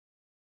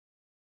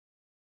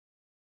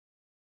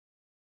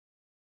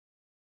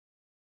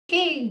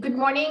Okay, good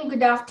morning,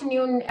 good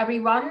afternoon,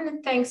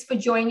 everyone. Thanks for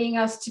joining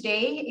us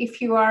today. If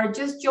you are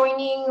just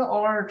joining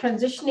or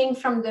transitioning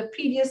from the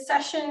previous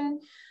session,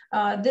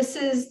 this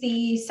is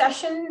the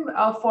session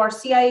for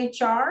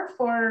CIHR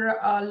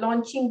for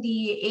launching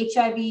the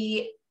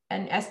HIV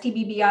and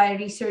STBBI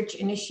Research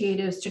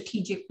Initiative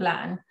Strategic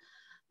Plan.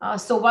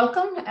 So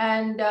welcome,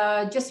 and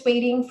just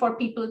waiting for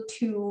people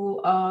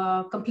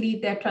to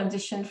complete their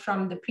transition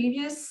from the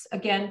previous.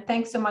 Again,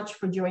 thanks so much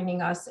for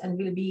joining us, and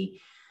we'll be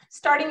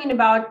starting in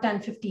about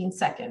 10-15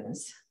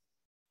 seconds.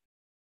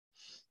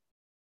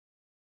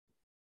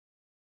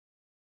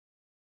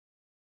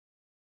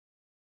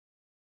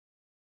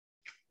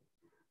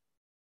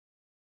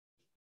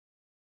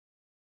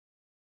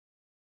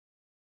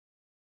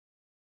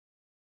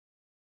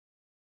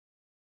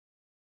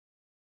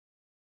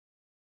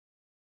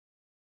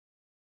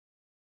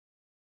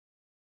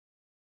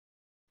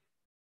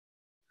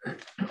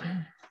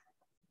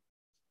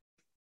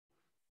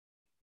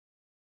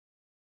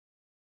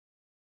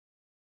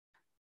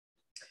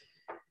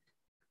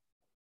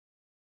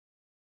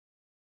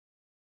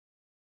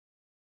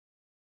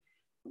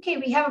 Okay,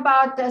 we have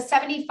about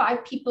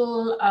 75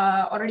 people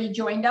already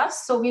joined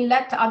us, so we'll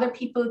let other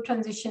people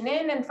transition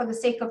in, and for the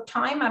sake of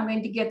time, I'm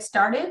going to get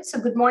started. So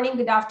good morning,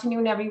 good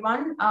afternoon,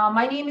 everyone.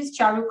 My name is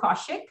Charu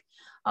Kaushik,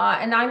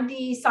 and I'm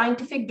the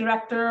Scientific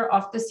Director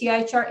of the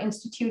CIHR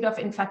Institute of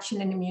Infection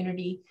and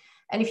Immunity.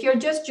 And if you're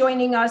just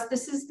joining us,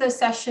 this is the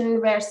session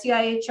where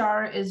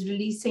CIHR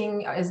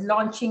is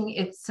launching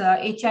its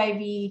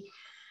HIV,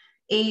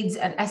 AIDS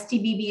and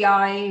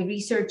STBBI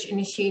Research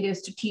Initiative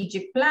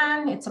Strategic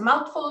Plan. It's a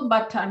mouthful,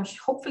 but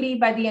hopefully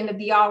by the end of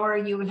the hour,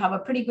 you will have a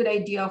pretty good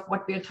idea of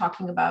what we're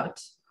talking about.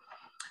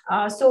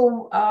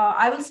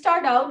 I will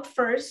start out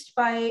first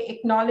by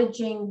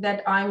acknowledging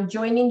that I'm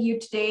joining you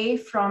today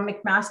from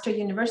McMaster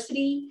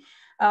University,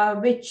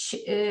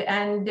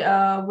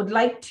 would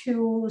like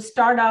to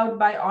start out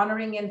by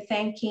honoring and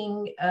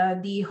thanking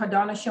the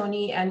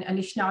Haudenosaunee and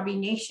Anishinaabe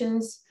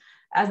nations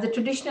as the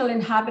traditional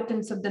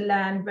inhabitants of the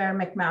land where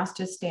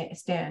McMaster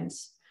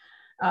stands.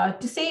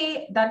 To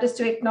say that is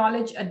to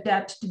acknowledge a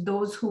debt to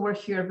those who were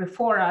here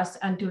before us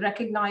and to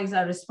recognize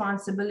our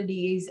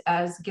responsibilities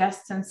as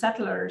guests and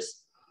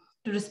settlers,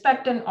 to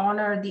respect and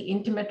honor the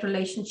intimate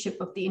relationship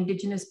of the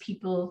indigenous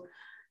people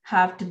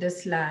have to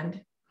this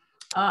land.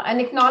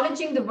 And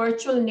acknowledging the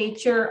virtual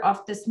nature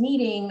of this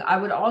meeting, I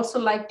would also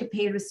like to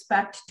pay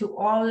respect to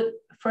all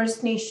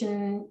First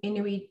Nation,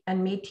 Inuit,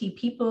 and Métis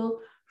people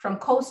from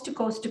coast to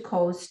coast to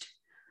coast,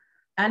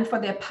 and for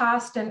their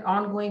past and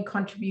ongoing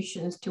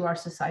contributions to our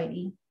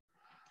society.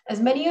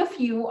 As many of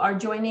you are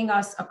joining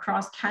us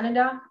across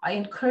Canada, I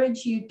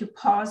encourage you to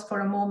pause for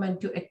a moment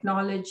to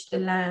acknowledge the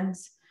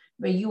lands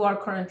where you are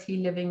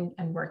currently living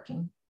and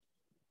working.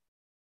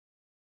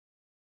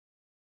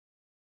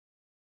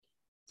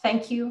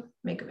 Thank you,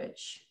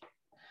 Migovich.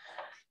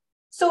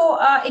 So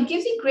it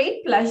gives me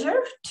great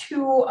pleasure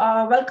to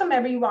welcome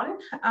everyone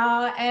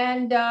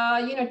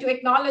to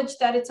acknowledge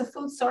that it's a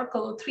full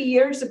circle. 3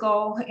 years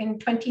ago in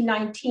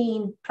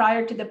 2019,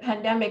 prior to the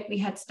pandemic, we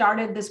had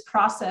started this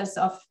process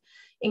of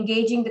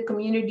engaging the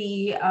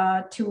community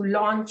to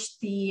launch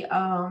the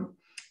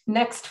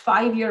next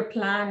 5-year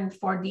plan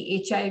for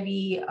the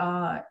HIV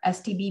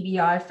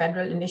STBBI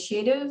federal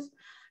initiative.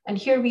 And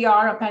here we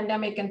are, a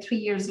pandemic, and 3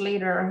 years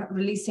later,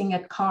 releasing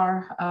at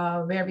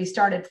CAHR, where we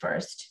started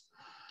first.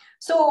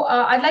 So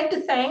I'd like to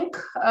thank,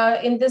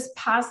 in this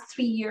past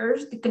 3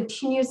 years, the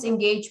continuous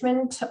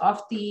engagement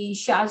of the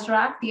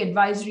SHASRAC, the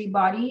advisory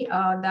body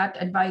that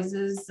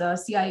advises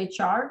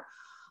CIHR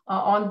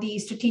on the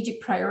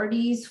strategic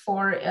priorities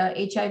for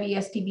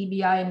HIV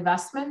STBBI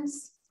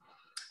investments.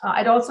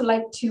 I'd also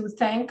like to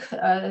thank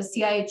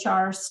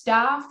CIHR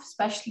staff,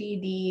 especially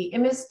the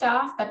IMIS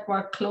staff that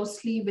work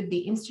closely with the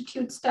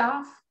Institute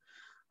staff.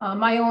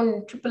 My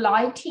own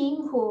III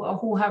team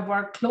who have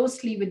worked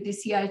closely with the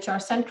CIHR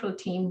central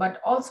team,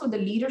 but also the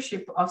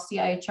leadership of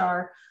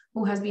CIHR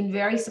who has been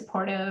very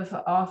supportive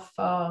of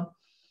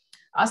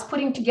us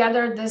putting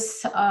together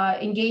this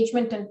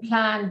engagement and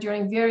plan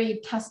during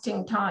very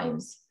testing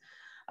times.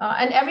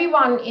 And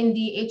everyone in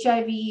the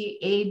HIV,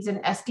 AIDS,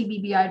 and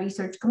STBBI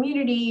research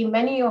community,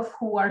 many of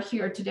who are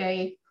here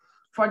today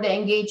for the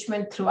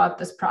engagement throughout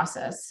this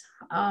process.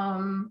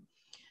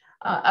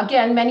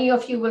 Again, many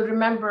of you will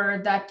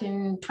remember that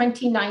in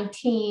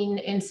 2019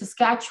 in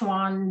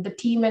Saskatchewan, the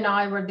team and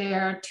I were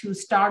there to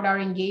start our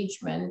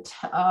engagement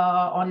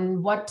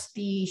on what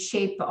the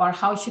shape or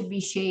how should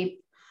we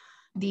shape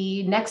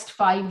the next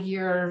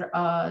 5-year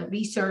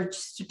research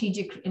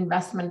strategic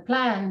investment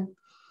plan.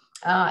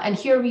 And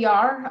here we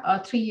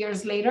are 3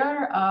 years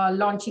later,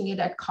 launching it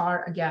at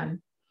CAHR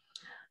again.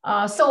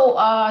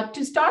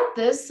 To start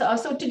this,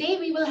 so today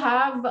we will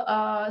have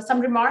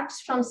some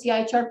remarks from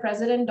CIHR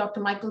President,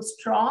 Dr. Michael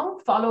Strong,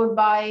 followed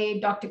by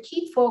Dr.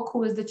 Keith Folk,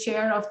 who is the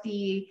chair of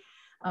the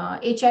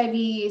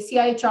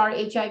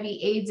CIHR HIV,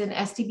 AIDS, and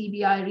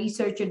STBBI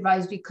Research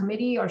Advisory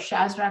Committee, or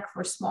SHASRAC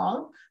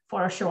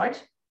for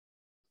short.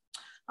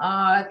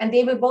 And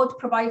they will both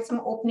provide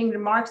some opening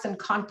remarks and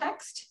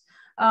context.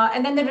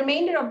 And then the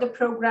remainder of the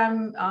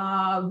program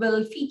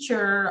will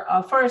feature,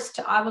 first,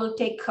 I will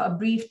take a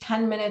brief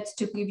 10 minutes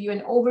to give you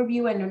an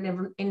overview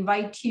and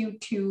invite you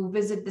to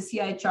visit the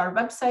CIHR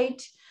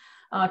website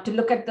to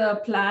look at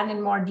the plan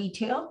in more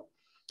detail.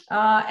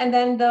 And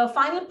then the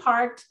final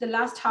part, the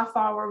last half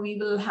hour, we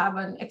will have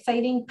an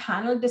exciting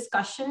panel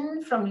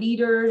discussion from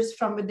leaders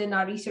from within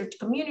our research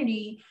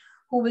community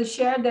who will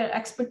share their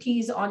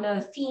expertise on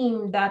a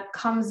theme that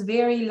comes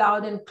very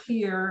loud and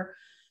clear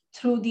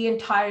through the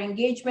entire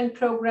engagement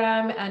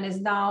program and is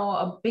now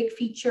a big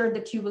feature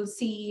that you will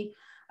see.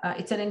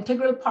 It's an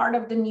integral part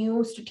of the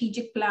new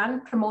strategic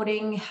plan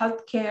promoting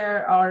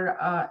healthcare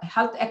or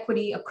health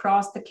equity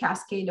across the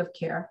cascade of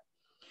care.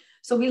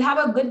 So we'll have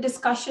a good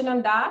discussion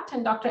on that,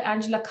 and Dr.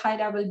 Angela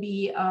Kaida will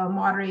be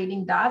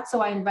moderating that.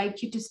 So I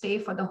invite you to stay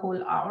for the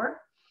whole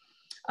hour.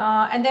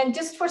 And then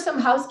just for some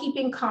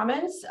housekeeping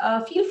comments,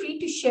 feel free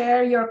to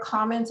share your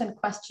comments and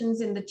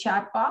questions in the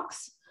chat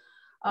box.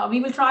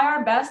 We will try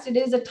our best. It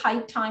is a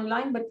tight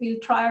timeline, but we'll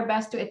try our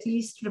best to at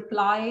least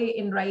reply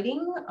in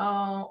writing,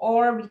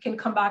 or we can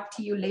come back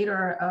to you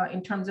later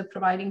in terms of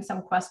providing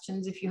some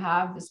questions if you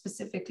have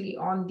specifically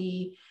on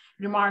the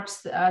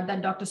remarks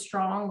that Dr.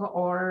 Strong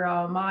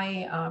or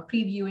my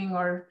previewing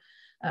or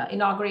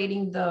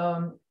inaugurating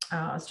the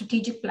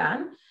strategic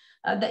plan.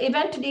 The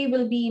event today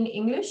will be in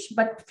English,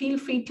 but feel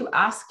free to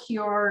ask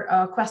your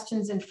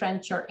questions in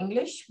French or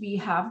English. We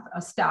have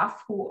a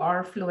staff who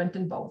are fluent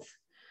in both.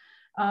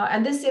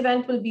 And this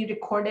event will be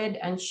recorded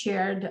and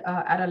shared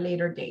at a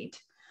later date.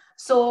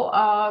 So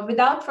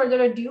without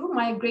further ado,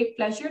 my great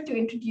pleasure to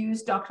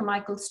introduce Dr.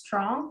 Michael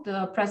Strong,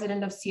 the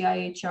president of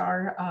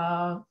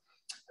CIHR.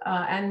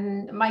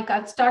 And Mike,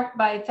 I'll start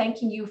by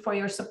thanking you for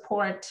your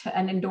support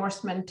and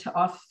endorsement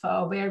of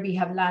where we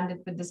have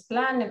landed with this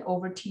plan, and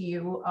over to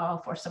you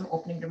for some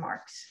opening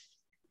remarks.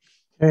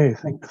 Okay,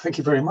 thank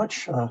you very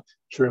much,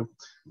 Drew.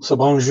 So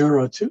bonjour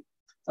à tous.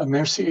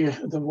 Merci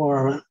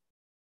d'avoir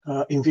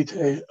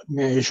invité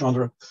mes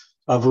gendres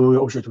à vous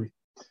aujourd'hui.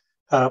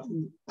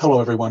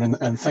 Hello, everyone,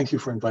 and thank you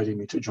for inviting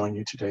me to join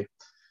you today.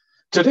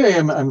 Today,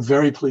 I'm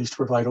very pleased to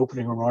provide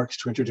opening remarks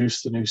to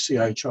introduce the new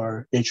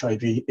CIHR,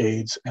 HIV,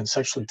 AIDS, and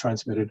sexually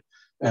transmitted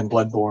and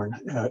bloodborne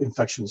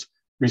infections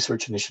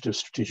research initiative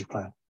strategic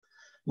plan,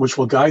 which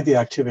will guide the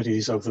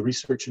activities of the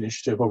research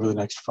initiative over the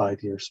next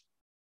 5 years.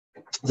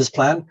 This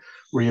plan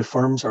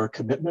reaffirms our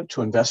commitment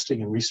to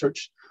investing in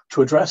research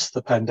to address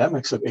the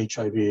pandemics of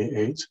HIV,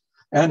 AIDS,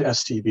 and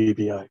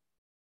STBBI.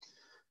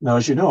 Now,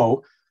 as you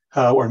know,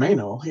 or may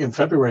know, in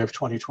February of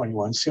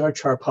 2021,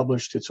 CIHR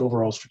published its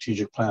overall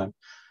strategic plan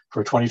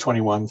for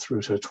 2021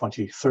 through to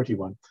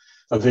 2031,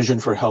 a vision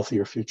for a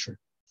healthier future,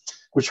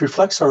 which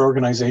reflects our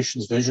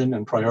organization's vision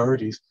and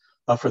priorities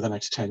for the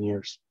next 10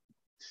 years.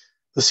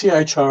 The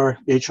CIHR,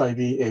 HIV,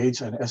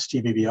 AIDS, and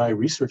STBBI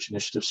Research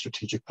Initiative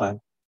Strategic Plan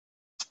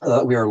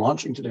that we are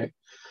launching today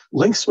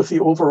links with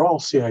the overall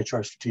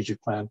CIHR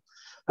strategic plan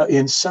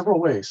in several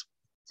ways.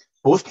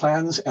 Both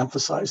plans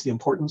emphasize the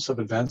importance of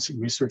advancing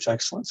research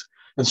excellence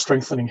and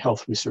strengthening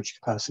health research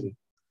capacity.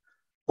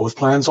 Both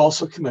plans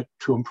also commit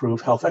to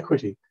improve health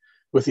equity,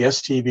 with the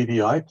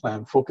STBBI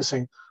plan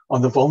focusing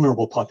on the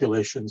vulnerable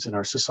populations in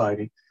our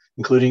society,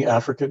 including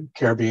African,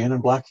 Caribbean,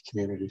 and Black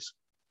communities,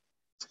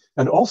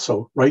 and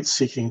also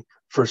rights-seeking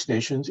First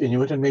Nations,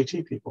 Inuit, and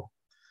Métis people.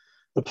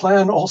 The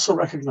plan also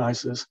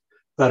recognizes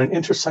that an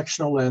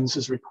intersectional lens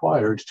is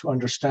required to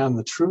understand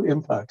the true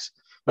impacts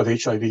of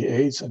HIV,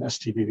 AIDS, and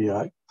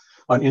STBBI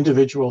on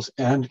individuals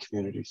and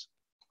communities.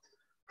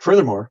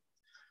 Furthermore,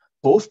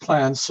 both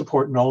plans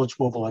support knowledge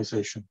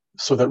mobilization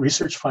so that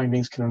research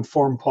findings can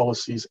inform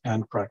policies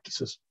and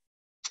practices.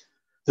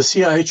 The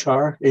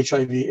CIHR,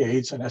 HIV,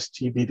 AIDS, and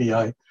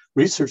STBBI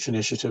Research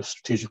Initiative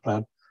Strategic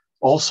Plan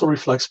also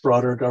reflects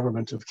broader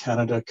Government of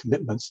Canada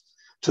commitments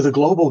to the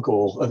global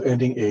goal of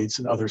ending AIDS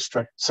and other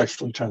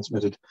sexually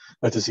transmitted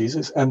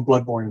diseases and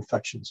bloodborne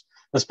infections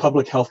as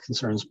public health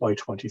concerns by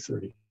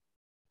 2030.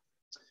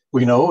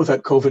 We know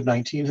that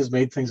COVID-19 has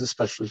made things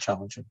especially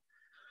challenging.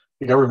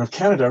 The Government of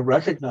Canada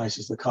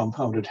recognizes the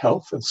compounded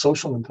health and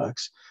social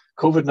impacts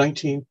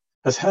COVID-19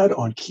 has had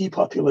on key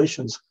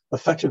populations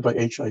affected by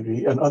HIV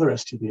and other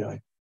STBI.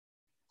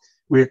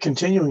 We are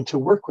continuing to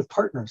work with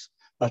partners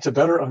to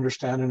better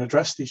understand and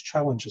address these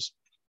challenges.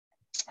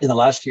 In the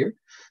last year,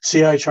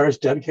 CIHR has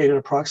dedicated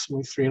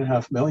approximately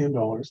 $3.5 million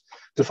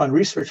to fund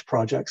research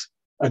projects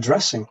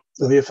addressing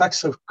the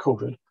effects of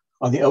COVID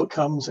on the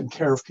outcomes and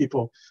care of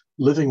people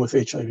living with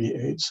HIV,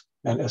 AIDS,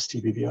 and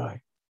STBBI.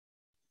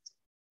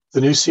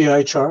 The new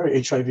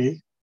CIHR,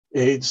 HIV,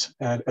 AIDS,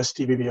 and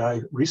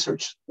STBBI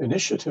Research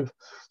Initiative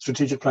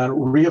Strategic Plan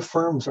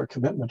reaffirms our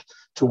commitment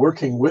to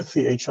working with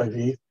the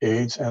HIV,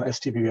 AIDS, and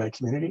STBBI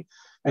community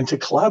and to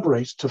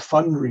collaborate to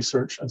fund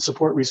research and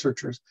support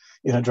researchers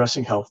in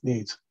addressing health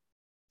needs,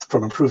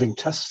 from improving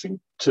testing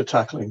to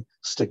tackling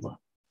stigma.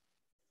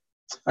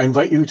 I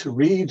invite you to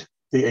read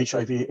the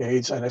HIV,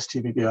 AIDS, and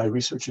STBBI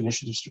Research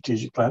Initiative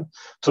Strategic Plan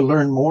to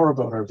learn more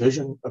about our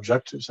vision,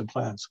 objectives, and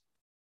plans.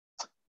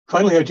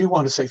 Finally, I do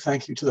want to say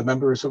thank you to the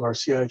members of our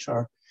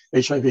CIHR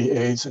HIV,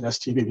 AIDS, and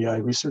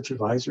STBBI Research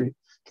Advisory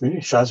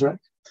Community, CIHR,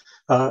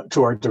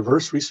 to our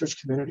diverse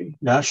research community,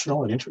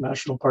 national and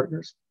international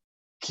partners,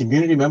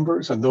 community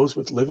members, and those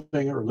with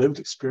living or lived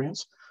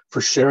experience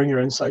for sharing your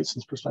insights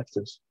and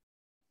perspectives.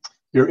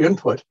 Your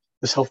input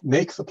has helped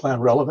make the plan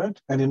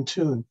relevant and in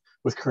tune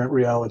with current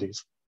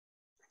realities.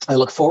 I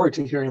look forward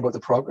to hearing about the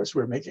progress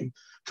we're making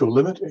to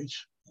eliminate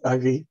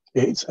HIV,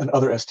 AIDS, and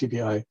other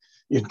STBI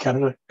in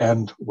Canada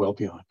and well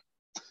beyond.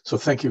 So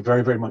thank you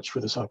very, very much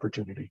for this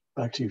opportunity.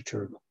 Back to you,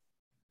 Chair.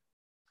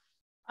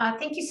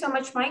 Thank you so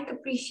much, Mike.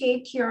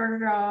 Appreciate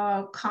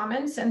your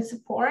comments and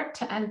support.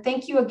 And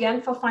thank you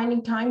again for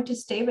finding time to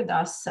stay with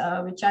us,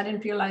 which I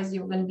didn't realize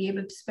you were going to be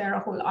able to spare a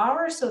whole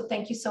hour. So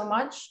thank you so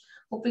much.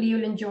 Hopefully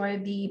you'll enjoy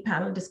the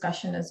panel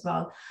discussion as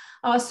well.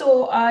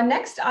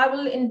 Next, I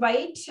will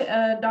invite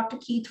Dr.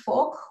 Keith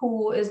Folk,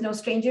 who is no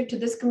stranger to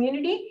this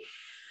community,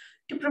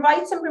 to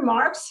provide some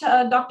remarks.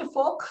 Dr.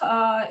 Folk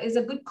is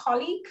a good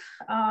colleague,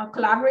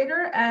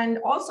 collaborator, and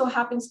also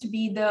happens to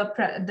be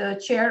the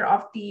chair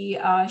of the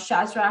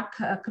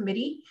CIHR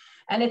committee.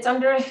 And it's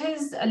under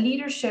his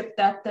leadership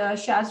that the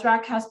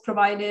CIHR has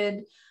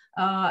provided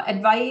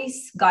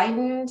advice,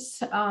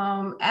 guidance,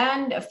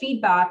 and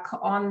feedback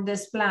on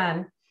this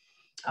plan.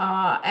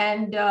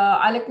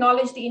 I'll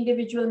acknowledge the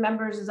individual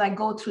members as I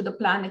go through the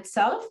plan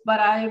itself, but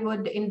I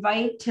would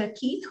invite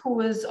Keith,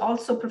 who is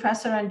also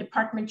professor and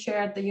department chair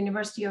at the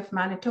University of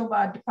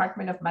Manitoba,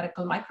 Department of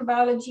Medical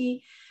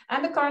Microbiology,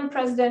 and the current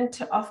president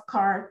of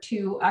CAHR,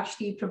 to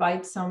actually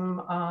provide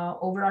some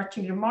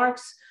overarching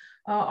remarks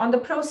on the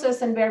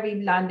process and where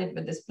we've landed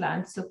with this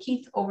plan. So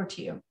Keith, over to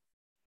you.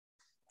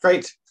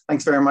 Great,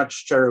 thanks very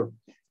much, Charu.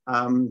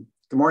 Good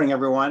morning,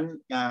 everyone.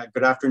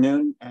 Good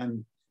afternoon,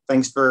 and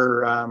thanks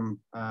for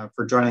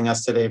joining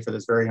us today for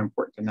this very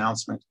important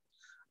announcement.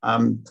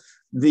 I'd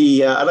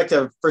like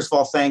to first of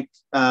all thank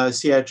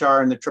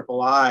CIHR and the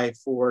IIII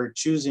for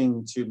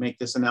choosing to make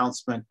this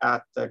announcement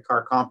at the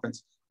CAHR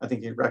conference. I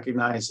think it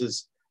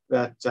recognizes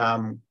that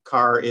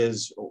CAHR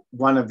is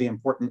one of the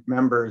important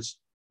members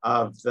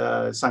of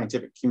the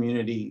scientific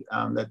community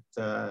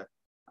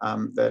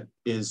that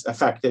is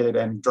affected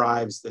and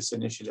drives this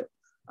initiative.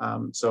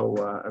 So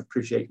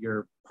appreciate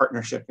your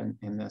partnership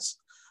in this.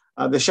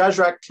 The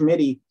CIHR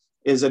committee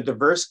is a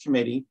diverse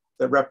committee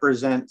that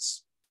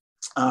represents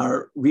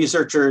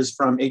researchers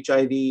from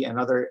HIV and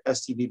other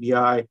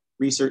STBBI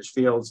research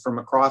fields from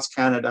across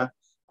Canada,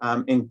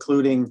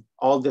 including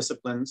all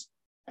disciplines.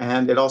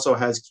 And it also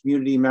has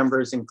community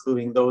members,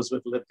 including those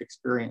with lived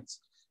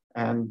experience.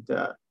 And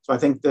so I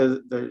think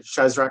the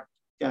CIHR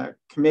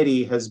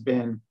committee has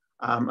been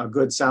a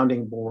good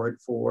sounding board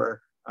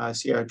for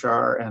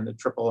CIHR and the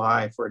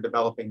IIII for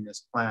developing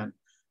this plan.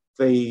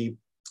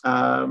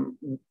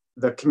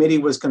 The committee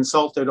was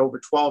consulted over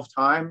 12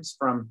 times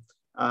from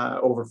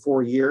over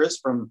 4 years,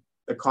 from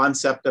the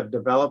concept of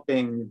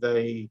developing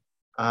the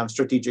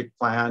strategic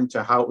plan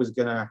to how it was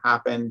going to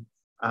happen,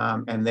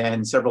 and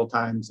then several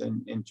times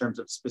in terms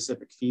of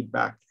specific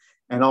feedback.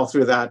 And all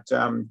through that,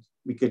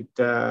 we could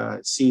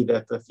see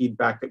that the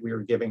feedback that we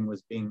were giving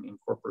was being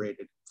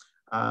incorporated.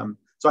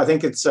 So I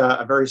think it's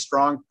a very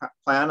strong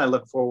plan. I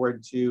look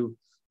forward to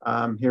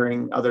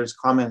hearing others'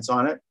 comments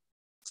on it.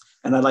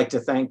 And I'd like to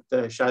thank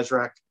the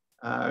CIHR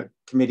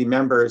committee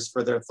members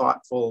for their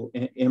thoughtful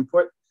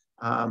input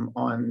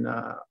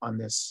on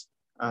this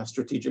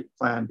strategic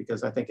plan,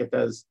 because I think it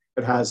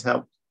has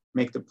helped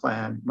make the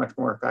plan much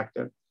more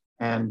effective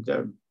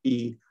and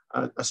be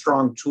a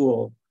strong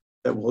tool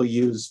that we'll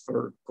use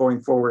for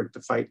going forward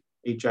to fight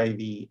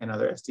HIV and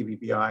other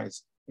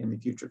STBBIs in the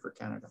future for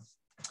Canada.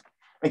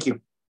 Thank you.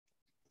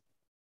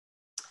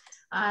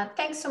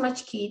 Thanks so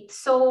much, Keith.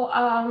 So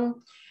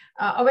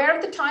aware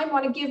of the time,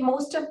 want to give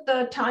most of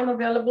the time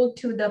available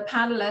to the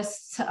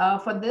panelists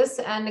for this,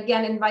 and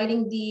again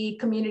inviting the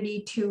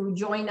community to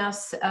join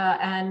us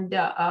and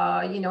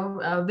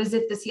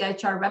visit the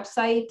CIHR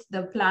website.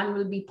 The plan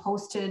will be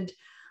posted,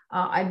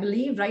 I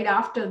believe, right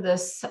after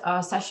this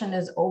session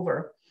is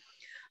over.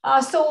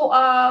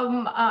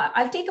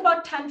 I'll take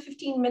about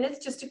 10-15 minutes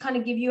just to kind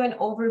of give you an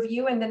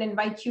overview and then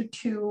invite you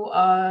to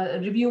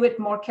review it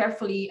more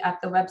carefully at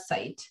the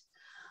website.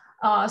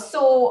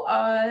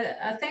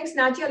 Thanks,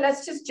 Nadia.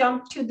 Let's just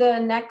jump to the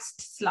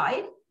next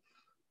slide.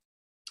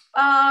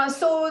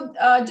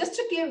 Just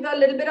to give a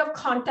little bit of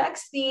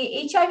context,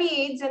 the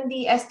HIV/AIDS and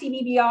the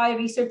STBBI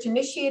Research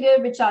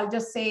Initiative, which I'll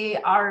just say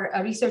are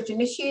a research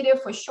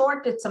initiative for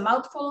short, it's a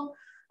mouthful.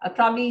 I'll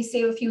probably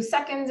save a few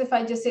seconds if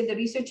I just say the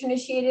research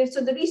initiative.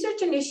 So the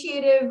research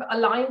initiative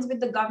aligns with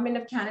the Government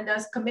of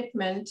Canada's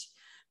commitment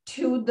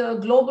to the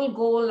global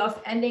goal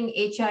of ending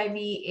HIV,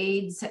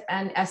 AIDS,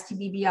 and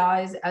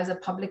STBBIs as a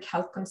public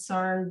health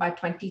concern by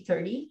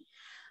 2030.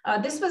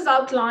 This was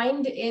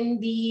outlined in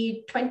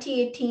the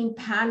 2018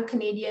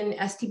 Pan-Canadian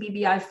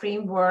STBBI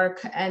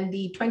Framework and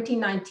the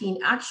 2019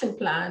 Action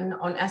Plan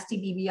on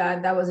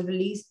STBBI that was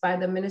released by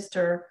the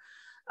minister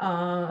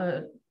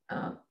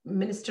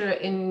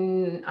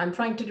in, I'm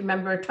trying to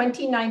remember,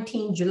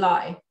 2019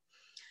 July.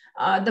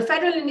 The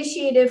federal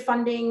initiative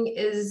funding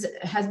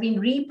has been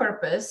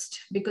repurposed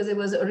because it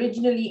was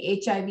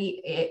originally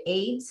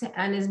HIV/AIDS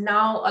and is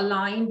now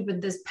aligned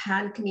with this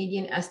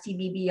pan-Canadian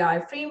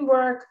STBBI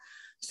framework.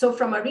 So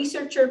from a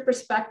researcher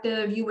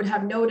perspective, you would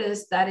have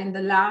noticed that in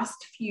the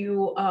last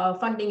few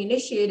funding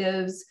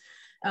initiatives,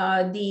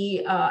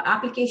 the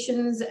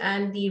applications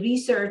and the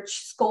research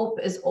scope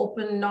is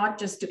open not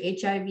just to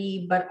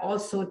HIV, but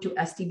also to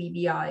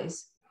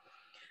STBBIs.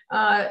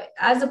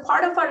 As a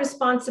part of our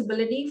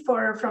responsibility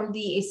from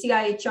the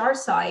CIHR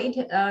side,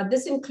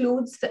 this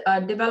includes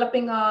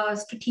developing a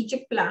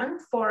strategic plan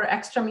for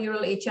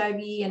extramural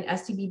HIV and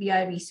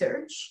STBBI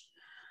research,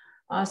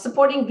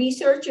 supporting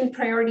research in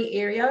priority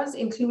areas,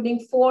 including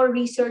 4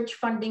 research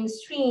funding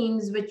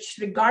streams, which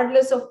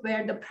regardless of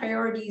where the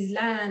priorities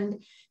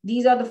land,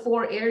 these are the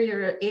 4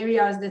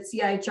 areas that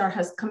CIHR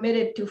has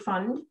committed to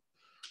fund: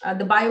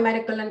 the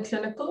biomedical and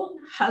clinical,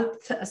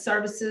 health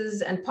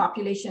services and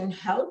population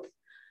health,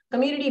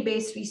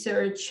 community-based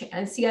research,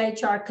 and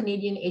CIHR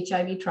Canadian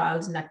HIV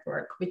Trials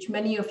Network, which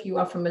many of you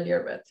are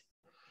familiar with.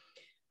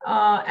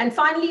 And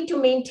finally, to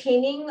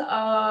maintaining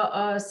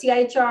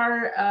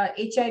CIHR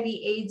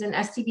HIV/AIDS and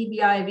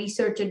STBBI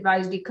Research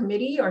Advisory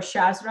Committee, or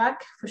SHASRAC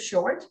for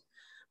short,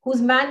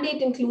 whose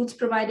mandate includes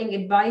providing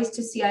advice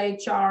to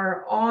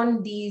CIHR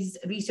on these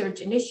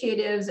research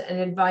initiatives and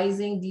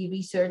advising the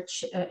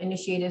research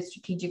initiative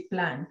strategic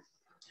plan.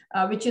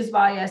 Which is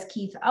why, as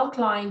Keith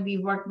outlined, we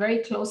worked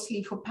very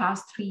closely for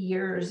past 3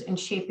 years in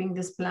shaping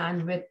this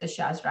plan with the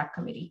SHASRAC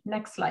committee.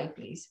 Next slide,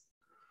 please.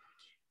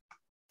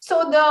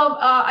 So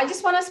I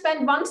just want to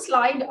spend one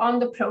slide on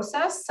the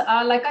process.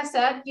 Like I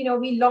said,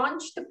 we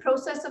launched the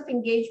process of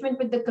engagement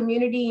with the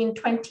community in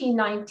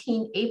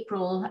 2019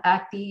 April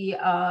at the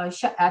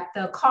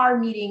CAHR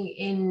meeting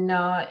in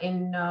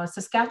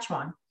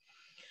Saskatchewan.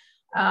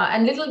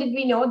 And little did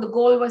we know, the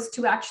goal was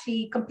to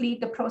actually complete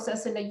the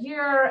process in a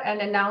year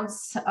and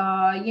announce,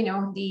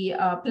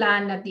 the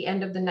plan at the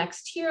end of the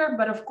next year.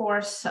 But of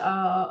course,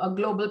 a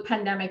global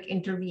pandemic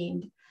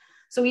intervened.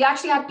 So we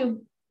actually had to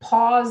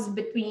pause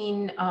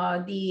between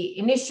the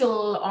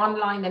initial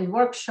online and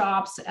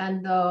workshops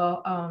and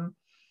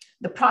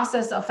the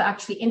process of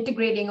actually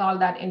integrating all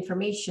that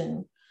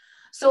information.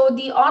 So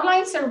the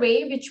online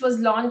survey, which was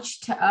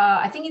launched,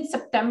 I think in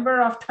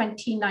September of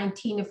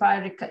 2019, if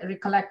I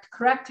recollect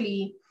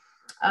correctly,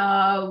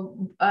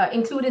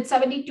 included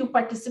 72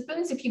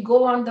 participants. If you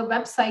go on the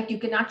website, you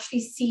can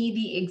actually see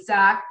the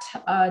exact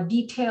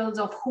details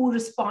of who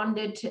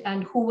responded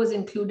and who was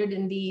included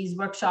in these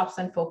workshops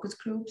and focus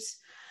groups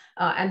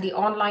and the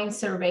online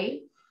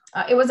survey.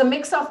 It was a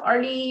mix of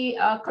early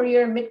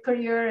career,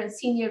 mid-career, and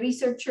senior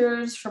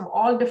researchers from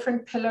all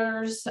different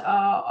pillars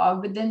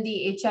within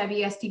the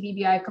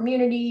HIV/STBBI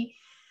community.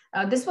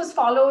 This was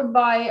followed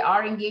by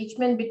our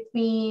engagement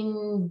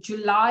between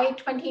July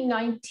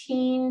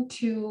 2019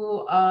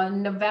 to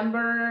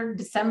November,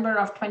 December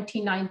of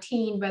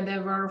 2019, where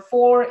there were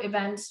 4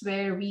 events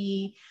where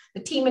the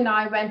team and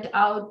I went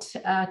out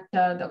at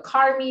the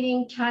CAHR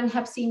meeting,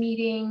 CAN-HEPC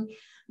meeting,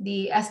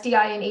 the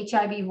STI and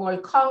HIV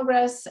World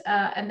Congress,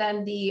 and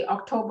then the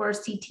October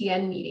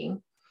CTN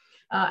meeting.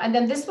 And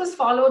then this was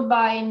followed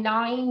by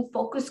 9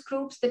 focus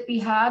groups that we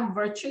had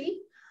virtually,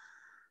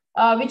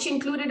 which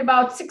included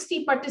about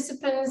 60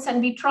 participants. And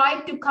we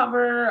tried to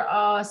cover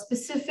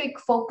specific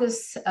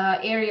focus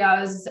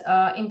areas,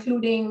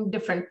 including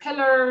different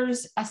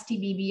pillars,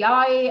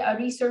 STBBI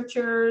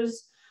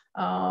researchers.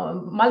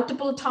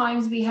 Multiple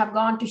times we have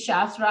gone to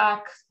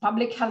SHASRAC,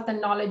 public health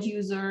and knowledge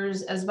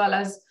users, as well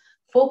as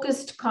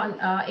focused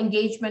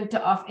engagement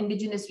of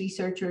Indigenous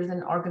researchers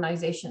and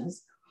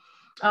organizations.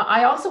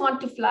 I also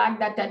want to flag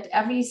that at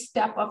every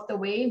step of the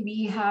way,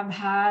 we have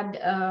had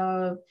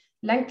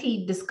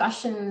lengthy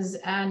discussions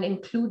and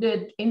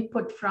included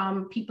input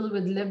from people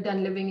with lived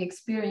and living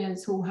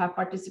experience who have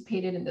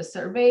participated in the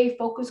survey.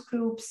 Focus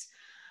groups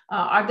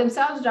are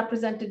themselves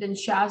represented in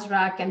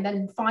SHASRAC. And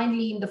then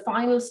finally, in the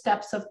final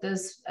steps of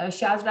this,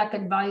 SHASRAC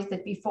advised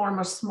that we form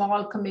a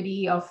small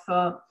committee of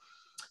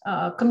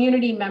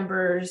community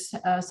members,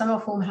 some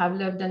of whom have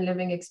lived and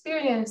living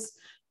experience,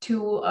 to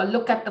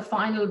look at the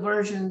final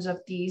versions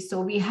of these.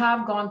 So we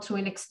have gone through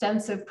an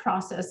extensive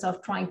process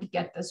of trying to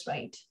get this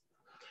right.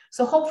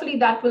 So hopefully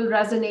that will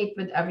resonate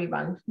with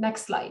everyone.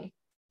 Next slide.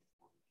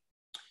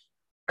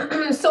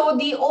 So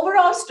the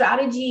overall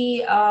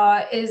strategy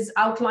is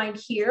outlined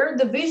here.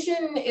 The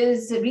vision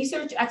is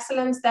research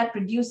excellence that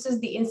reduces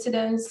the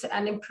incidence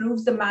and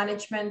improves the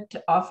management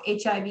of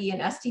HIV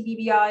and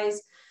STBBIs,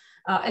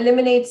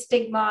 eliminates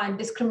stigma and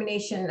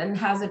discrimination, and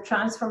has a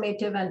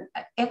transformative and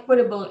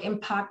equitable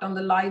impact on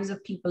the lives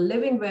of people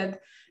living with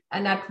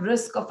and at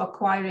risk of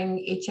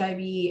acquiring HIV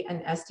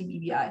and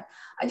STBBI.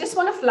 I just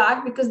want to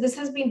flag, because this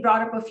has been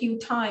brought up a few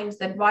times,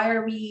 that why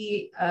are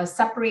we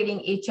separating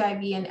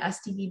HIV and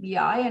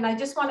STBBI? And I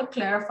just want to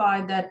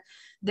clarify that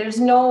there's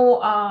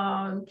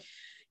no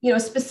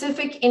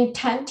specific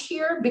intent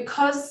here,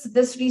 because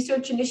this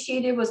research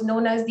initiative was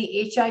known as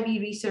the HIV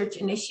Research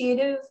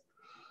Initiative.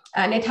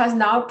 and it has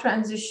now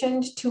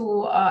transitioned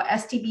to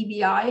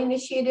STBBI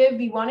initiative.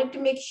 We wanted to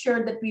make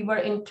sure that we were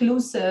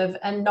inclusive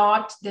and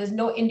there's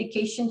no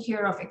indication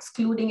here of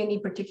excluding any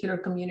particular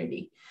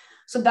community.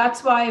 So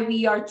that's why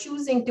we are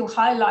choosing to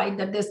highlight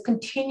that this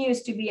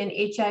continues to be an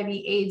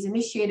HIV/AIDS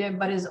initiative,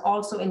 but is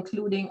also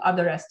including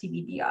other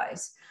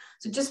STBBIs.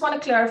 So just want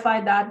to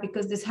clarify that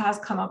because this has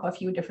come up a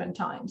few different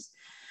times.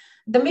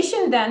 The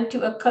mission then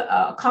to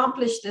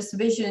accomplish this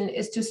vision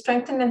is to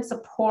strengthen and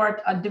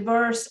support a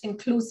diverse,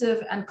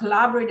 inclusive, and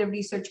collaborative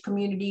research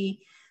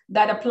community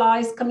that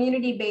applies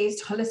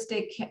community-based,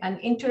 holistic, and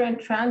inter- and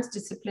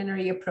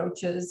transdisciplinary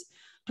approaches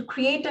to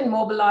create and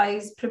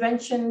mobilize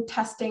prevention,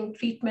 testing,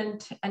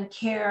 treatment, and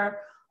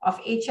care of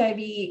HIV,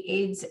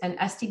 AIDS, and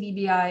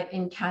STBBI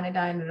in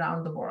Canada and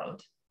around the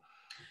world.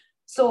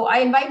 So I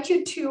invite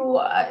you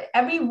to,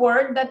 every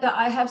word that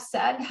I have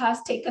said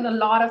has taken a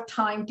lot of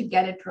time to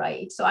get it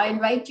right. So I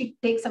invite you to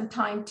take some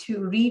time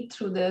to read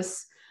through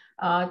this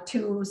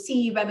to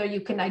see whether you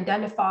can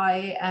identify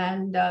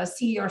and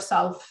see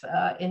yourself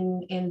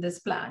in this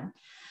plan.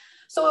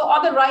 So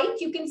on the right,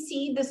 you can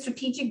see the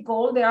strategic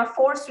goal. There are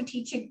 4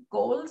 strategic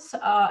goals: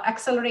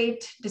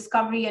 accelerate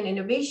discovery and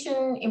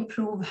innovation,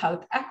 improve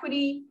health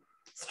equity,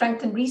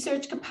 strengthen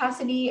research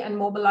capacity, and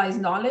mobilize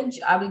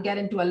knowledge. I will get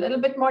into a little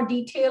bit more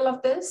detail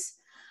of this.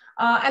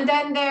 And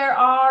then there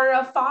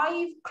are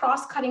 5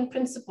 cross-cutting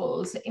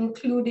principles,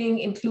 including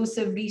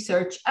inclusive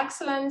research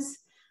excellence,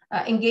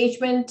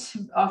 engagement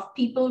of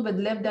people with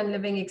lived and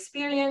living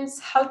experience,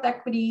 health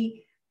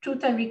equity,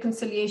 truth and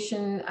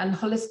reconciliation, and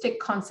holistic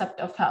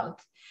concept of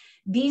health.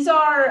 These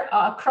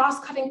are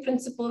cross-cutting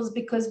principles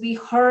because we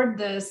heard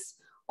this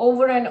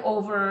over and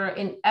over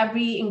in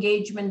every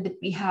engagement that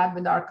we had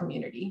with our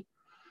community.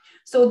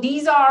 So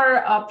these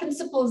are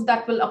principles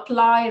that will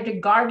apply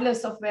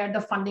regardless of where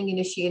the funding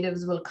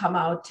initiatives will come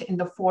out in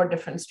the 4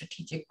 different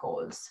strategic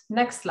goals.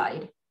 Next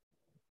slide.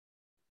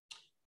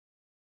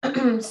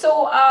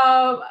 So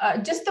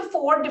just the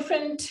 4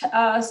 different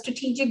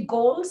strategic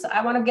goals,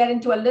 I want to get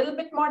into a little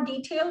bit more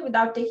detail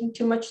without taking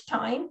too much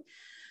time.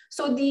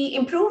 So the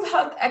improve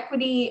health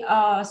equity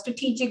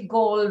strategic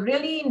goal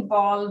really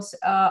involves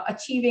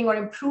achieving or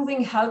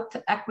improving health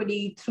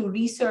equity through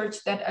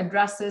research that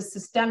addresses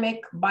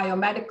systemic,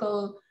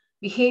 biomedical,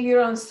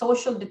 behavioral, and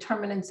social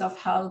determinants of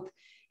health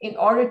in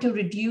order to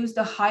reduce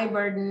the high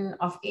burden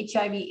of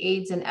HIV,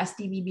 AIDS, and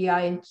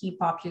STBBI in key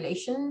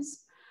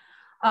populations.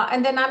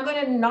 And then I'm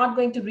not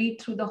going to read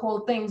through the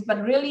whole things,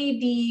 but really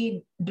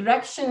the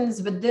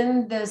directions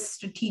within this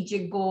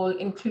strategic goal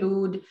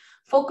include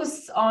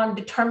focus on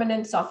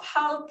determinants of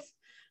health,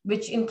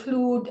 which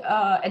include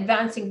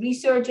advancing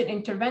research and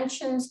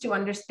interventions to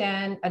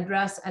understand,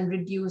 address, and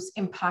reduce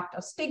impact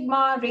of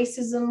stigma,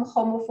 racism,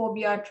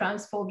 homophobia,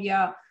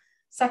 transphobia,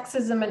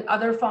 sexism, and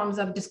other forms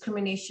of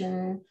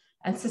discrimination,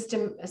 and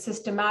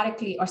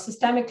systemically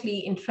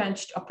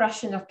entrenched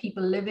oppression of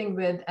people living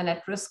with and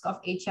at risk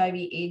of HIV,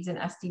 AIDS, and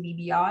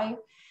STBBI.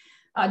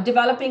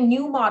 Developing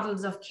new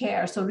models of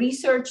care. So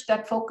research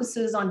that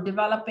focuses on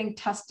developing,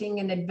 testing,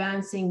 and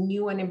advancing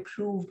new and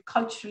improved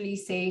culturally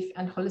safe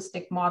and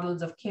holistic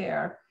models of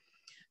care.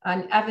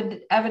 And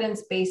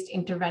evidence-based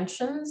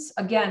interventions,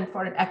 again,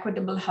 for an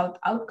equitable health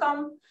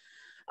outcome.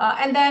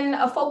 And then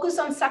a focus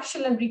on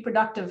sexual and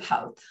reproductive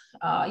health.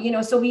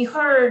 So we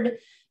heard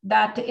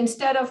that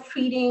instead of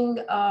treating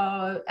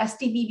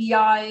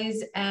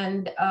STBBIs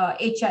and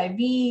HIV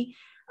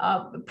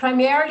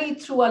primarily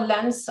through a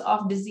lens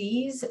of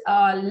disease,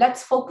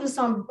 let's focus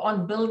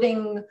on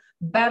building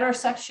better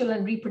sexual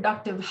and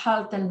reproductive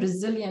health and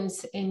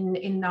resilience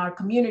in our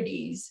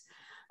communities.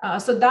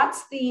 So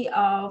that's the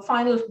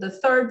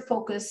third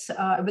focus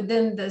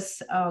within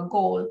this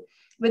goal,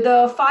 with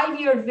a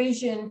 5-year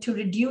vision to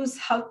reduce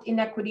health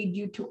inequity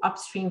due to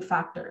upstream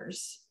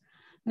factors.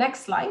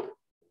 Next slide.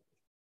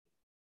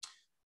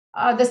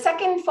 The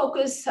second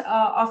focus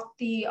of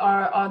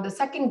the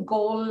second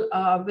goal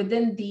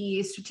within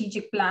the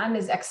strategic plan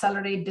is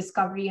accelerate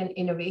discovery and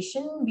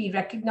innovation. We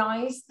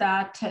recognize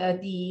that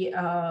the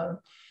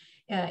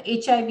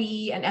HIV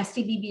and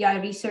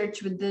STBBI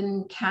research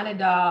within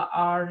Canada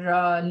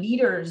are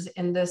leaders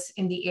in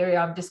the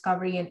area of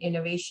discovery and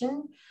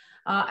innovation.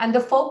 And the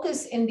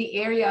focus in the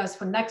areas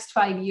for next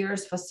 5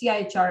 years for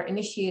CIHR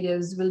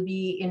initiatives will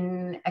be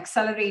in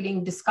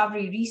accelerating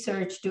discovery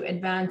research to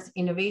advance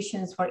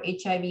innovations for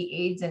HIV,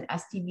 AIDS, and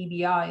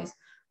STBBIs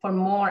for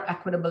more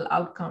equitable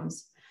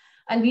outcomes.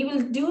 And we will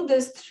do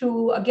this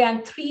through,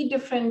 again, 3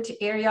 different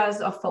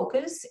areas of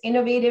focus: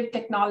 innovative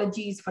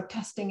technologies for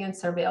testing and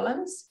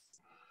surveillance,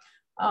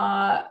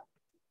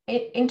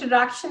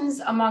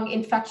 interactions among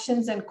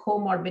infections and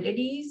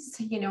comorbidities.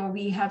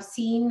 We have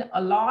seen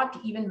a lot,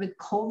 even with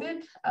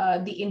COVID,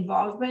 the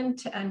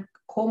involvement and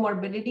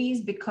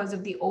comorbidities because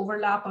of the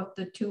overlap of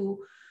the 2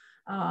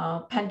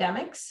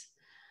 pandemics.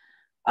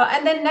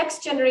 And then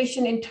next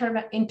generation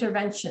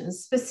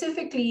interventions,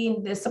 specifically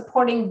in the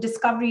supporting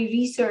discovery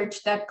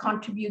research that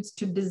contributes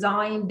to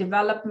design,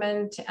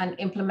 development, and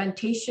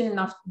implementation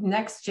of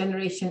next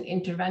generation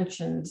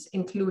interventions,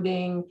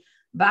 including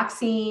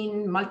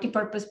vaccine,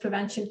 multipurpose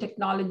prevention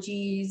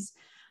technologies,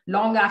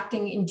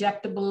 long-acting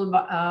injectable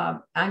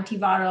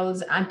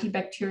antivirals,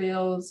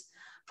 antibacterials,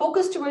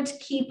 focused towards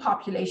key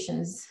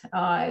populations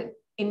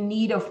in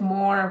need of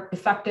more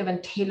effective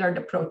and tailored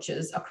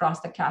approaches across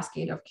the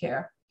cascade of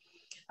care.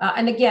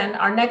 And again,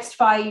 our next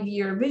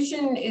 5-year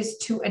vision is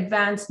to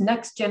advance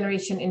next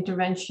generation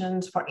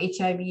interventions for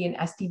HIV and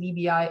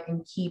STBBI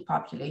in key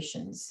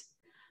populations.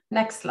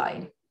 Next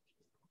slide.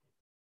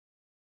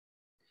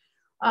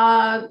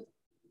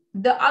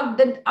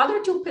 The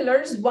other two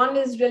pillars, one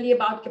is really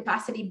about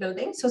capacity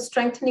building. So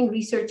strengthening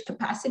research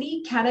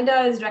capacity.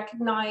 Canada is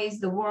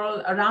recognized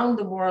around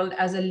the world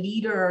as a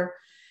leader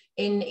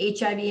in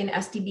HIV and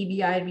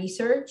STBBI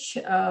research.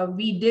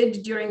 We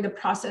did, during the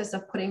process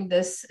of putting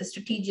this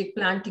strategic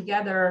plan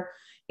together,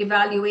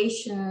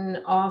 evaluation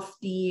of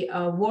the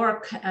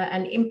work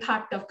and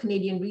impact of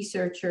Canadian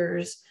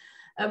researchers,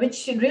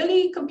 which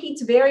really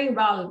competes very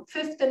well,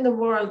 5th in the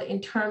world in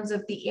terms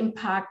of the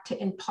impact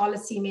in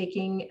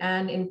policymaking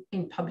and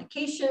in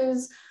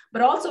publications,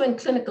 but also in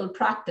clinical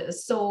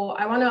practice. So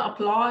I want to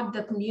applaud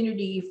the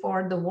community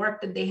for the work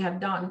that they have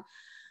done.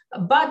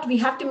 But we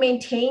have to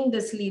maintain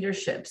this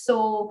leadership.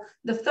 So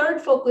the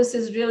third focus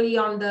is really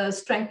on the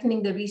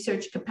strengthening the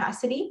research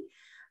capacity.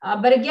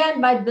 But again,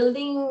 by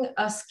building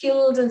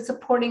skills and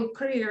supporting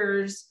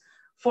careers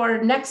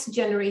for next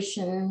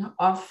generation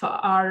of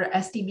our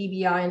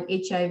STBBI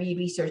and HIV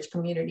research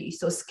community.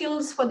 So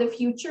skills for the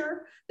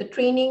future, the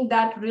training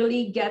that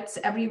really gets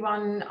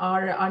everyone,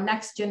 our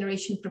next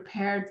generation,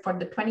 prepared for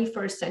the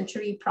 21st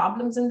century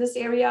problems in this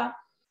area.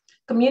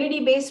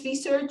 Community-based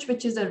research,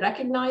 which is a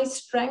recognized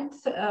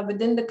strength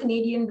within the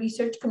Canadian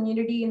research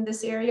community in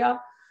this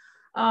area.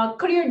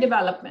 Career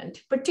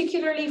development,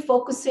 particularly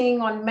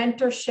focusing on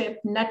mentorship,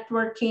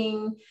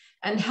 networking,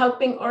 and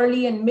helping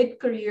early and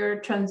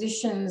mid-career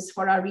transitions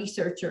for our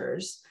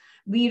researchers.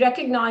 We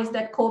recognize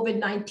that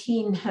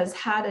COVID-19 has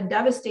had a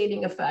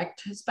devastating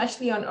effect,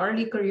 especially on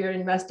early career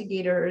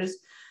investigators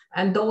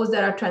and those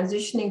that are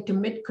transitioning to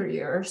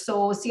mid-career.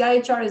 So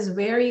CIHR is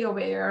very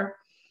aware,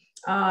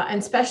 and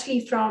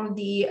especially from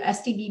the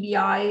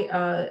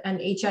STBBI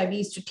and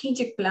HIV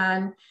strategic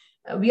plan,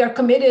 we are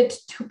committed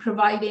to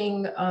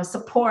providing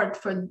support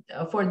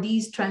for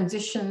these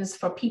transitions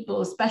for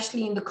people,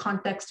 especially in the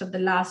context of the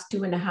last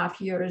 2.5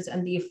 years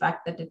and the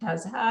effect that it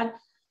has had.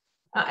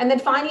 And then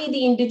finally,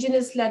 the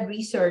Indigenous-led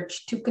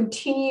research to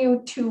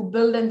continue to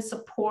build and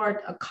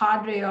support a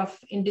cadre of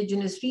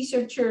Indigenous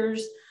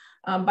researchers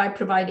by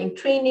providing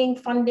training,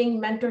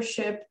 funding,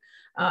 mentorship,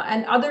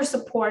 and other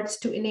supports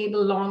to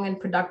enable long and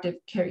productive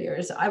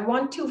careers. I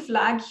want to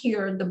flag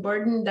here the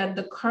burden that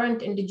the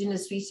current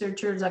Indigenous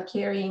researchers are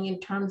carrying in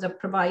terms of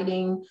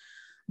providing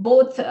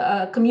both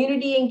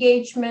community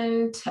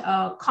engagement,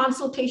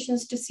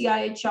 consultations to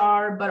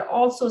CIHR, but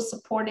also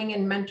supporting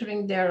and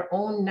mentoring their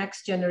own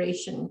next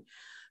generation.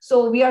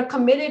 So we are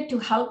committed to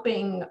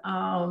helping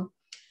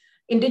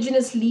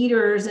Indigenous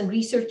leaders and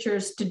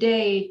researchers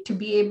today to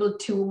be able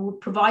to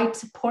provide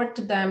support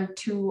to them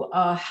to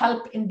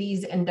help in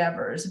these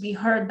endeavors. We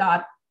heard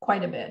that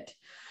quite a bit.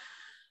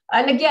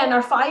 And again,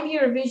 our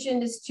 5-year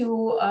vision is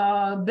to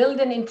build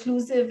an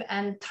inclusive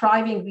and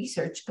thriving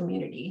research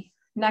community.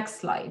 Next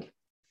slide.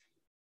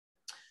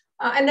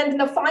 And then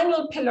the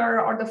final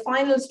pillar or the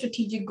final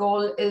strategic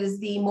goal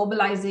is the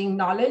mobilizing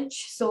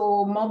knowledge.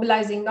 So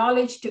mobilizing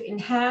knowledge to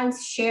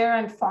enhance, share,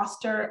 and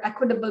foster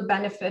equitable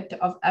benefit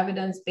of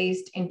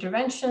evidence-based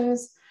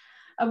interventions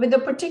with a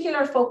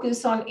particular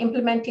focus on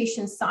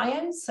implementation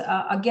science.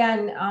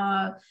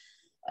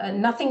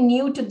 Nothing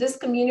new to this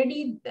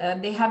community.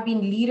 They have been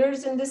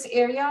leaders in this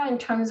area in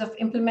terms of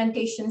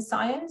implementation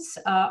science,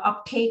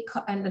 uptake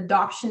and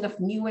adoption of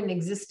new and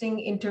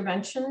existing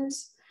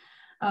interventions.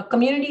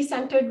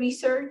 Community-centered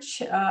research,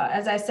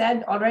 as I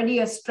said, already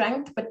a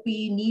strength, but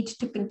we need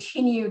to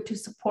continue to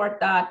support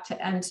that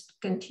and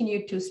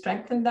continue to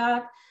strengthen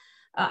that.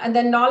 And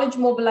then knowledge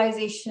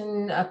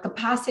mobilization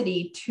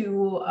capacity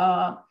to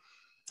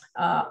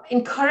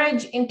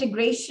encourage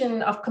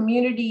integration of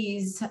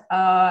communities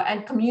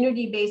and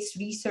community-based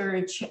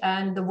research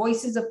and the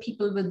voices of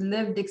people with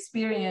lived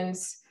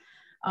experience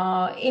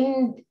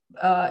in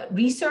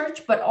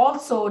research, but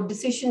also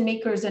decision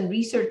makers and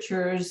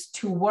researchers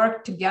to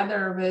work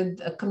together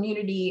with a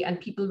community and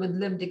people with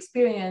lived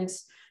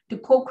experience to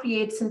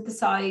co-create,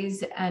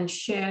 synthesize, and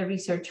share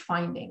research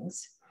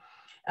findings.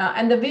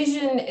 And the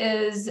vision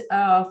is,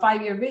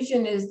 5-year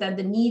vision is that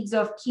the needs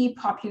of key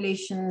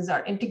populations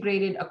are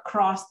integrated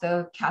across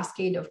the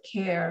cascade of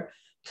care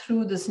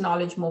through this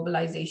knowledge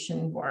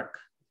mobilization work.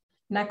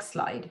 Next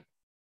slide.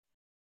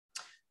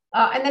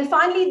 And then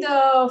finally,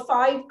 the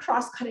 5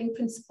 cross-cutting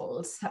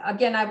principles.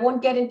 Again, I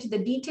won't get into the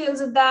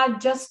details of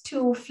that, just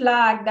to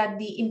flag that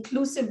the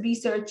inclusive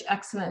research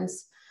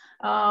excellence.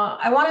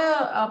 I want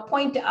to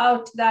point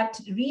out that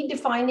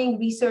redefining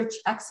research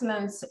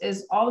excellence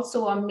is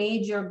also a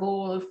major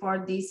goal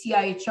for the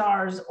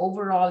CIHR's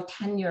overall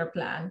 10-year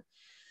plan.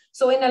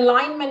 So in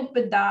alignment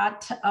with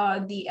that,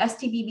 the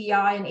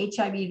STBBI and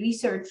HIV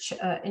Research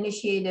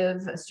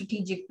Initiative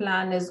strategic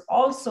plan is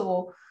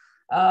also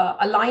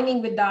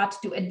aligning with that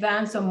to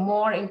advance a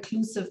more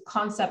inclusive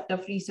concept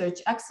of research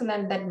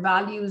excellence that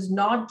values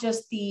not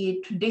just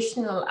the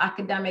traditional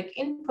academic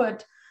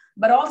input,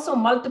 but also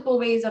multiple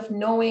ways of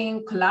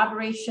knowing,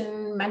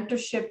 collaboration,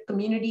 mentorship,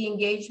 community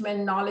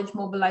engagement, knowledge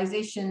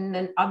mobilization,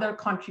 and other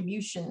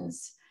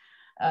contributions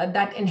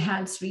that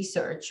enhance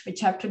research, which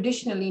have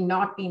traditionally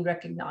not been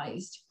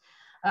recognized.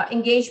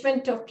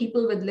 Engagement of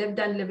people with lived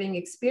and living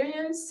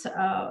experience,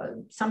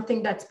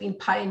 something that's been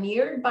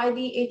pioneered by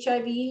the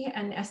HIV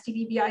and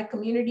STBBI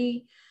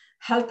community.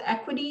 Health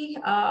equity,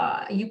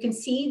 you can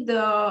see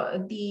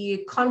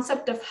the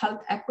concept of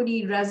health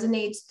equity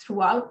resonates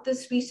throughout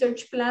this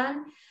research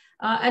plan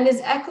and is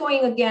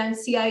echoing again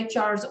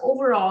CIHR's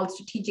overall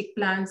strategic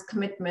plan's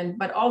commitment,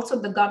 but also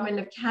the Government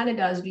of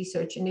Canada's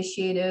research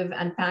initiative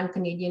and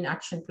Pan-Canadian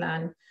Action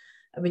Plan,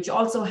 which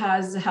also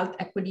has health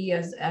equity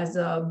as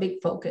a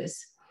big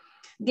focus.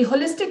 The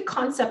holistic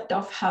concept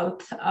of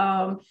health,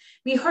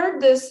 we heard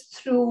this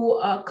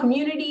through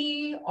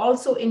community,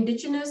 also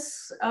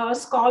Indigenous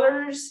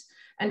scholars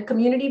and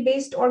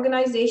community-based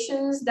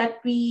organizations, that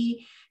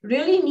we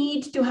really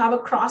need to have a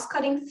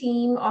cross-cutting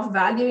theme of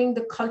valuing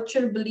the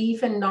culture,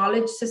 belief, and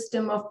knowledge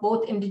system of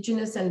both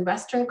Indigenous and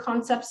Western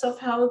concepts of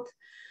health.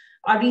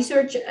 Our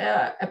research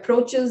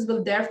approaches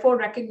will therefore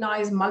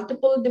recognize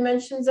multiple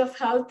dimensions of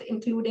health,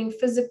 including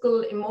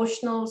physical,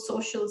 emotional,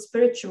 social,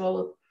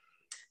 spiritual,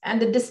 and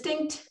the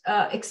distinct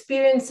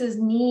experiences,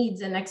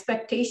 needs, and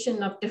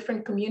expectation of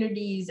different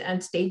communities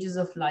and stages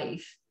of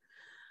life.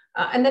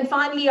 And then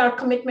finally, our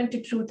commitment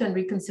to truth and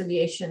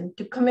reconciliation,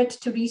 to commit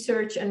to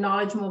research and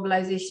knowledge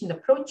mobilization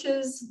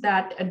approaches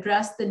that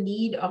address the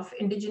need of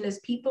Indigenous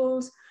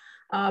peoples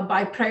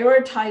by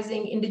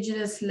prioritizing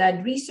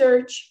Indigenous-led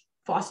research,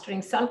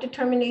 fostering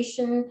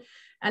self-determination,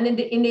 and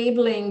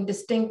enabling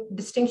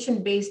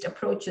distinction-based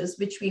approaches,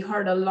 which we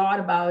heard a lot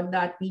about,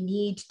 that we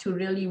need to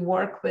really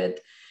work with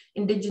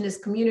Indigenous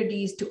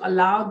communities to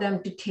allow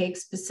them to take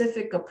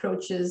specific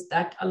approaches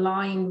that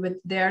align with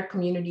their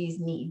community's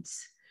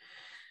needs.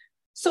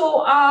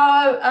 So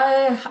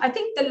I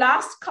think the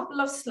last couple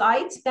of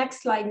slides,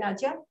 next slide,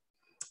 Nadia.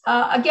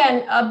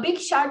 Again, a big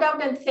shout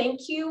out and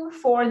thank you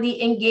for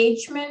the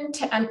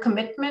engagement and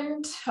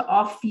commitment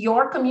of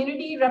your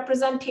community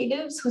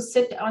representatives who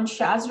sit on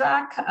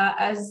SHASRAC.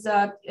 As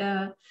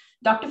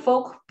Dr.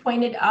 Folk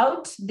pointed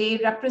out, they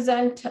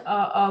represent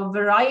a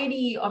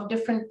variety of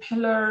different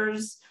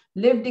pillars,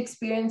 lived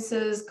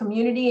experiences,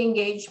 community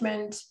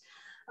engagement.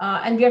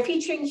 And we are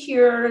featuring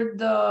here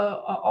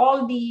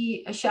all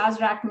the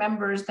SHASRAC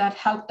members that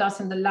helped us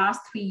in the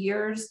last 3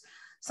 years.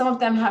 Some of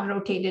them have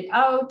rotated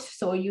out,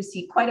 so you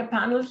see quite a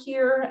panel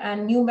here,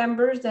 and new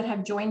members that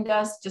have joined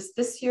us just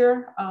this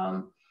year.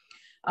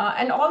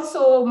 And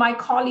also my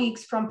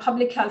colleagues from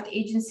Public Health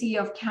Agency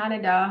of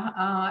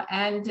Canada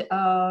and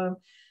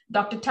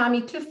Dr.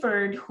 Tammy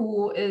Clifford,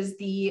 who is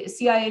the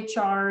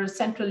CIHR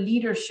Central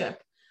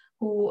Leadership,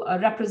 who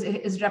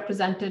is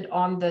represented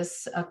on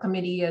this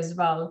committee as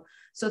well.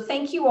 So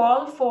thank you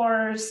all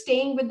for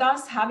staying with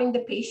us, having the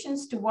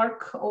patience to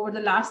work over the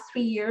last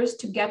 3 years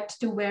to get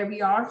to where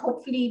we are.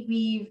 Hopefully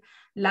we've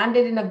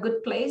landed in a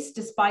good place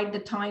despite the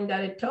time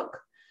that it took.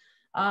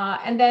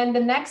 And then the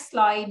next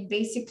slide,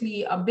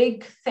 basically a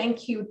big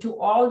thank you to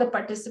all the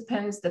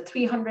participants, the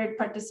 300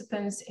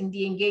 participants in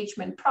the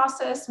engagement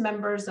process,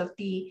 members of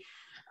the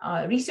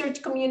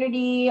research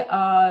community,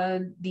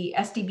 the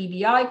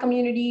STBBI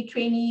community,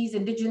 trainees,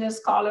 Indigenous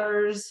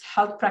scholars,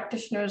 health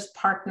practitioners,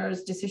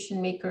 partners, decision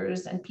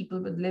makers, and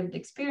people with lived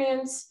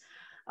experience.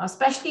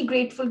 Especially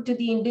grateful to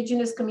the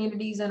Indigenous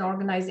communities and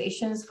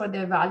organizations for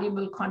their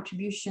valuable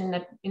contribution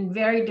in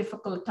very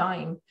difficult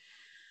time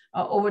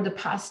over the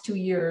past 2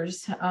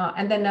 years.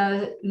 And then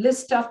a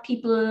list of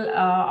people,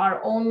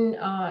 our own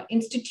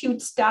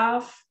institute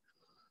staff,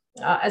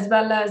 as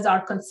well as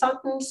our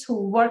consultants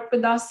who work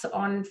with us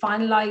on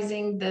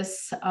finalizing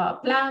this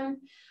plan.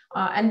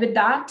 And with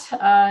that,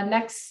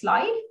 next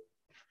slide.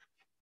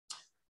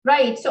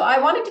 Right, so I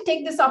wanted to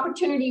take this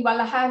opportunity while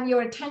I have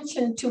your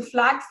attention to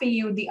flag for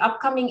you the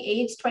upcoming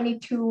AIDS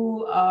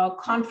 22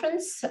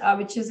 conference,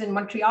 which is in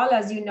Montreal,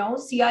 as you know,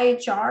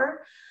 CIHR.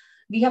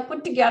 We have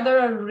put together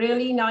a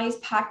really nice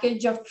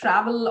package of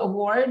travel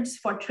awards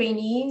for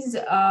trainees,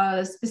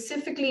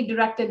 specifically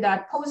directed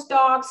at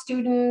postdocs,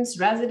 students,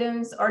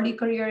 residents, early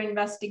career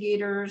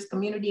investigators,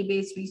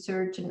 community-based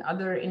research, and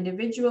other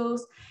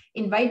individuals.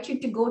 Invite you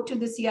to go to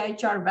the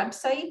CIHR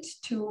website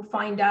to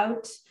find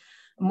out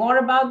more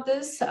about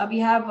this. We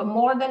have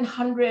more than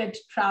 100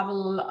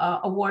 travel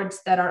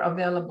awards that are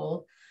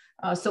available.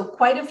 So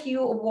quite a few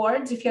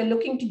awards. If you're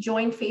looking to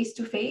join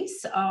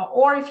face-to-face,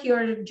 or if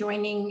you're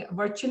joining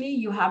virtually,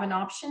 you have an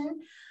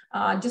option.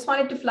 Just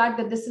wanted to flag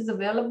that this is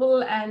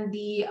available, and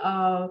the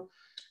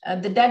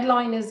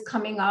deadline is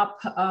coming up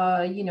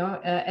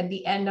at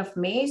the end of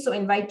May. So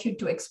invite you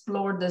to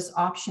explore this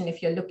option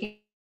if you're looking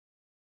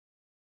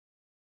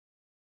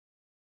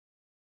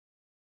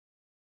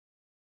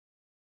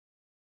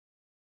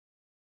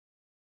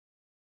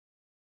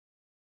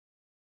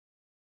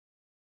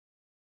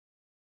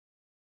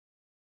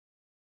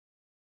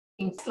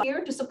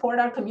here to support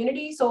our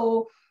community.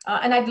 So,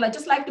 and I'd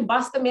just like to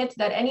bust the myth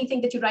that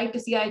anything that you write to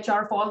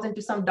CIHR falls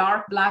into some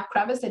dark black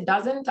crevice. It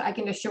doesn't. I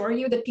can assure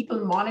you that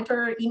people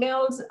monitor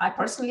emails. I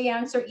personally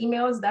answer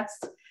emails. That's,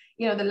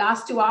 you know, the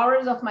last 2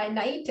 hours of my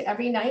night,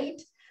 every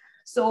night.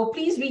 So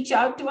please reach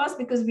out to us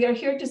because we are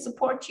here to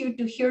support you,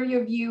 to hear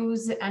your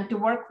views, and to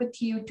work with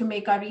you to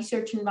make our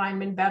research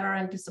environment better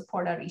and to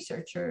support our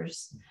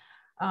researchers.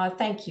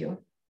 Thank you.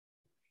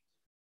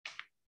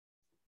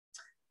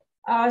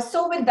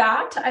 So with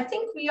that, I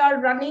think we are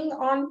running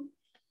on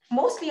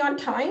mostly on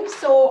time.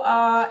 So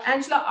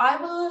Angela, I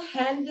will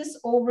hand this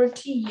over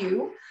to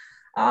you.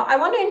 I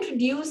want to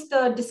introduce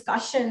the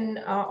discussion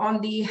on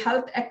the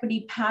health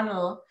equity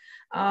panel.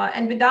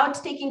 And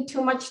without taking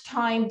too much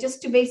time,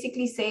 just to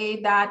basically say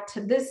that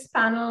this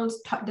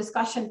panel's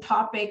discussion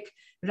topic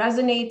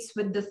resonates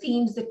with the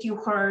themes that you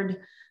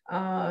heard,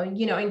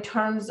 you know, in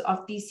terms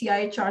of the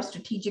CIHR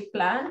strategic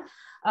plan.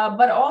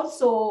 But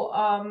also,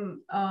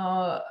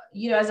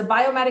 you know, as a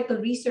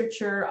biomedical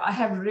researcher, I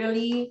have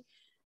really,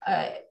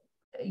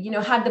 you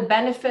know, had the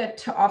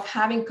benefit of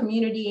having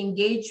community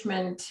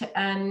engagement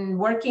and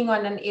working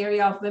on an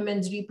area of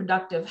women's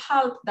reproductive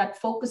health that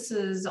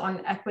focuses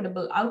on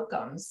equitable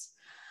outcomes.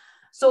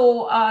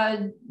 So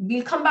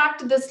we'll come back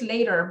to this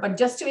later, but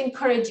just to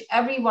encourage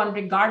everyone,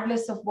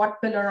 regardless of what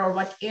pillar or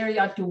what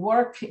area to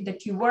work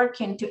that you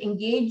work in, to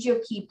engage your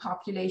key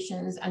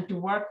populations and to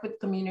work with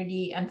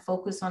community and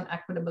focus on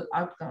equitable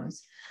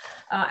outcomes.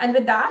 And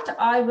with that,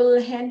 I will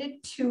hand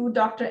it to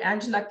Dr.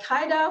 Angela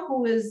Kaida,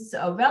 who is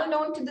well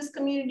known to this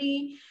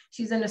community.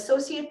 She's an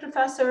associate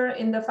professor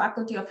in the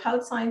Faculty of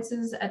Health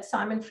Sciences at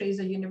Simon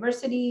Fraser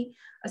University,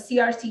 a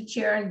CRC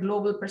chair in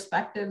global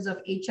perspectives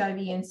of HIV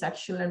and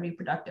sexual and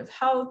reproductive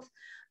health,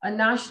 a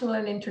national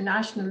and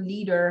international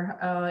leader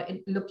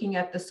looking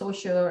at the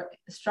social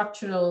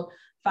structural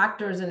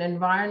factors and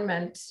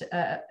environments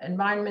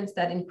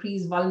that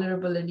increase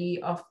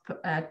vulnerability of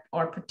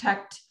or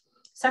protect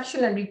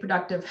sexual and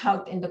reproductive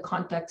health in the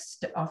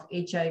context of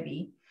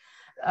HIV.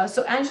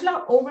 So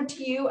Angela, over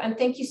to you, and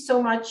thank you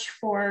so much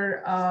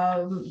for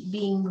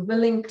being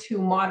willing to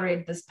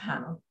moderate this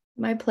panel.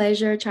 My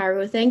pleasure,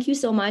 Charu. Thank you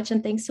so much,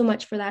 and thanks so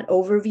much for that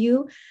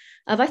overview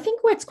of, I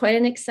think, what's quite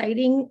an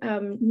exciting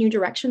new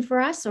direction for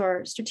us,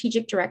 or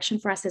strategic direction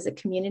for us as a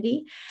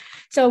community.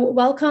 So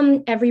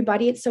welcome,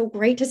 everybody. It's so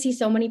great to see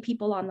so many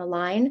people on the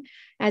line.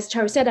 As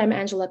Charu said, I'm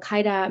Angela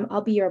Kaida.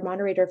 I'll be your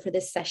moderator for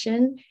this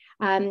session.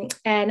 And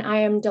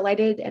I am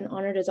delighted and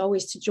honored, as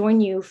always, to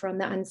join you from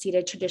the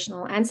unceded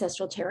traditional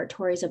ancestral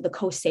territories of the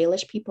Coast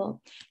Salish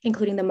people,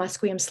 including the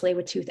Musqueam,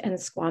 Tsleil-Waututh, and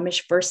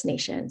Squamish First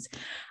Nations.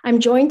 I'm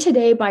joined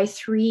today by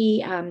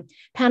three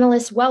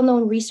panelists,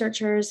 well-known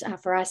researchers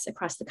for us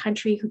across the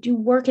country who do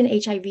work in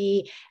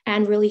HIV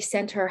and really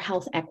center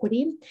health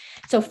equity.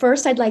 So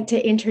first, I'd like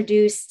to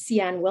introduce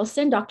Sian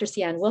Wilson, Dr.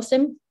 Sian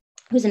Wilson,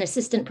 who's an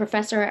assistant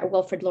professor at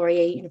Wilfrid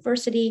Laurier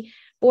University,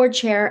 board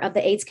chair of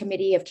the AIDS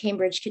Committee of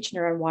Cambridge,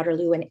 Kitchener, and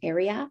Waterloo and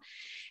area.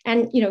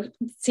 And, you know,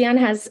 Sian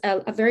has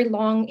a very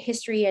long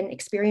history and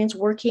experience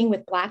working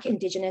with Black,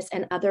 Indigenous,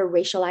 and other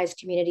racialized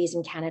communities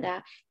in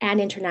Canada and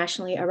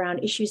internationally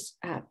around issues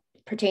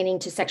pertaining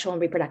to sexual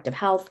and reproductive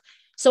health,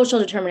 social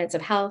determinants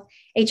of health,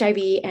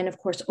 HIV, and of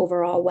course,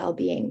 overall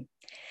well-being.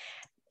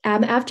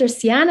 After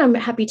Sian, I'm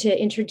happy to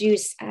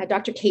introduce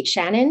Dr. Kate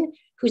Shannon,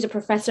 who's a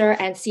professor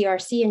and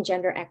CRC in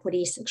gender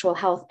equity, sexual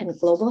health, and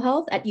global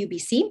health at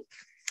UBC,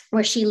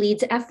 where she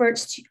leads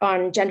efforts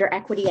on gender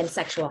equity and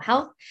sexual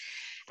health.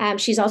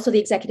 She's also the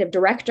executive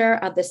director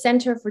of the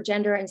Center for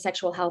Gender and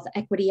Sexual Health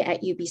Equity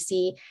at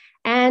UBC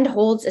and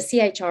holds a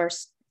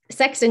CIHR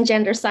Sex and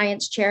Gender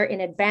Science Chair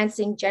in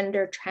Advancing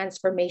Gender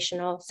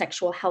Transformational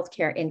Sexual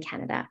Healthcare in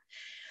Canada.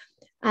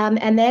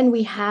 And then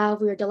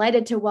we're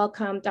delighted to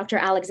welcome Dr.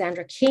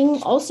 Alexandra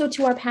King also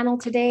to our panel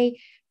today.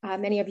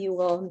 Many of you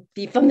will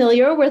be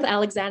familiar with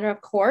Alexandra,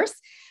 of course,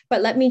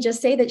 but let me just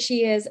say that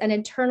she is an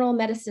internal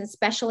medicine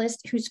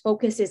specialist whose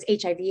focus is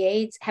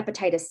HIV/AIDS,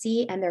 hepatitis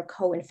C, and their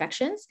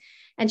co-infections.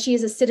 And she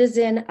is a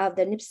citizen of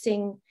the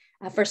Nipissing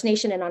First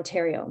Nation in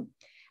Ontario.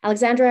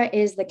 Alexandra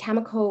is the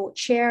Cameco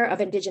Chair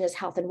of Indigenous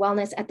Health and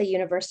Wellness at the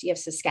University of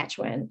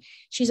Saskatchewan.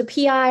 She's a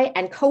PI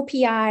and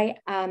co-PI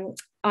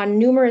on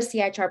numerous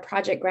CIHR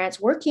project grants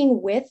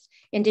working with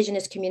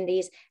Indigenous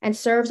communities and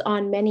serves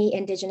on many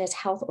Indigenous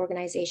health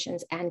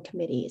organizations and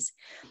committees.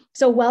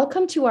 So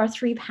welcome to our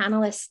three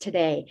panelists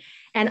today.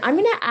 And I'm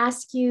going to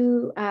ask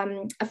you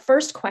a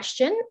first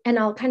question, and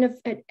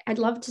I'd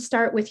love to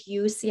start with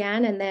you,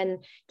 Sian, and then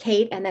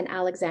Kate, and then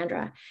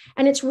Alexandra.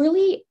 And it's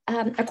really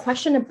a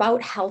question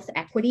about health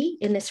equity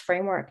in this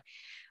framework.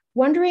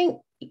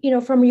 Wondering, you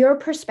know, from your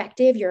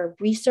perspective, your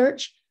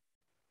research,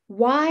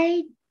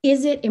 why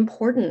is it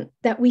important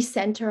that we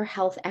center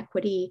health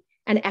equity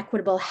and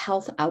equitable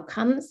health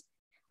outcomes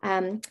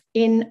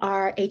in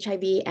our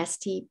HIV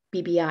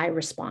STBBI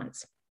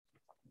response?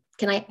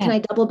 Can I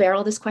double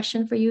barrel this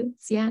question for you,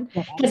 Sian?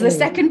 Because the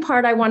second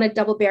part I want to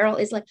double barrel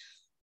is like,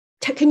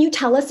 can you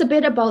tell us a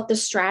bit about the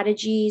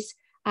strategies,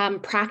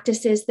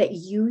 practices that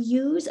you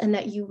use and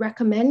that you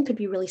recommend could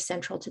be really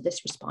central to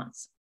this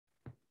response?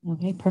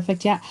 Okay,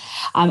 perfect. Yeah,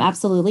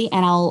 absolutely.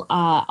 And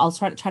I'll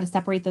try to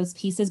separate those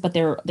pieces, but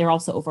they're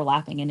also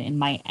overlapping in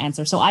my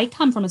answer. So I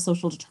come from a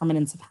social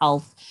determinants of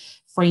health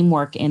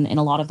framework in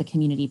a lot of the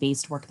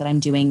community-based work that I'm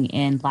doing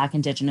in Black,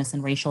 Indigenous,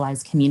 and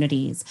racialized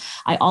communities.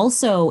 I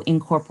also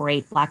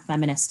incorporate Black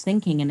feminist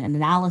thinking and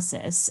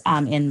analysis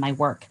in my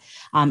work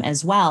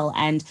as well.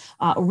 And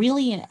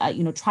really,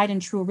 tried and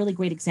true, a really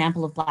great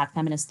example of Black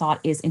feminist thought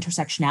is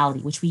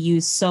intersectionality, which we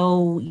use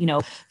so,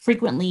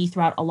 frequently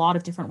throughout a lot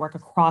of different work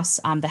across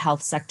the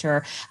health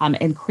sector,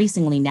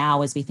 increasingly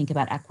now as we think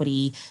about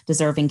equity,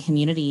 deserving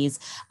communities.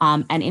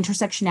 And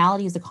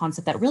intersectionality is a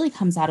concept that really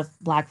comes out of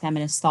Black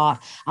feminist thought,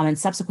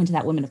 and subsequent to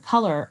that, women of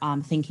color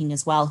thinking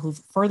as well, who've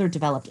further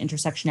developed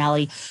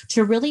intersectionality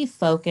to really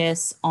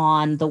focus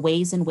on the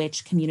ways in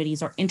which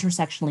communities are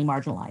intersectionally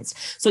marginalized.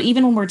 So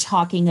even when we're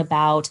talking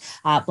about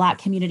Black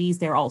communities,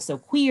 they're also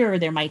queer,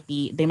 they might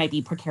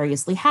be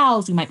precariously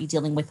housed, we might be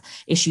dealing with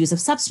issues of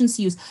substance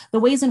use, the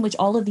ways in which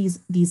all of these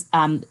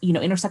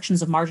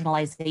intersections of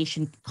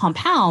marginalization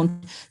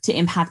compound to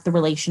impact the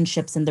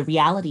relationships and the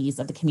realities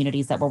of the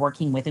communities that we're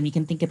working with. And we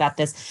can think about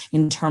this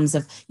in terms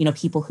of,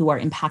 people who are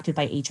impacted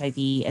by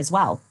HIV as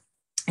well,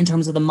 in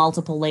terms of the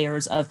multiple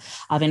layers of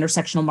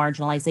intersectional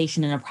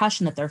marginalization and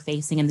oppression that they're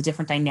facing and the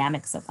different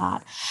dynamics of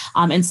that.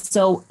 And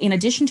so in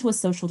addition to a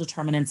social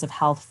determinants of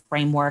health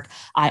framework,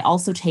 I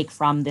also take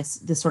from this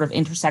sort of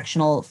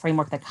intersectional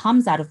framework that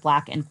comes out of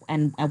Black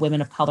and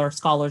women of color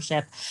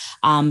scholarship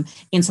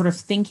in sort of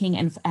thinking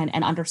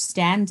and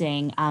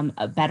understanding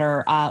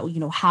better,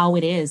 how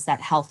it is that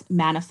health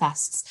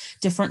manifests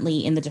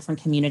differently in the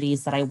different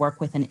communities that I work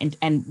with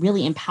and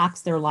really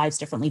impacts their lives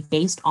differently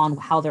based on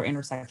how they're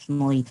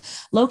intersectionally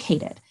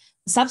located.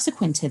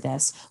 Subsequent to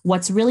this,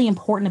 what's really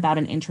important about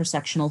an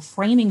intersectional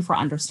framing for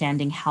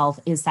understanding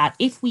health is that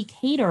if we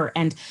cater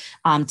and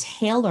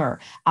tailor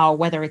our,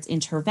 whether it's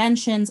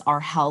interventions, our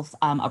health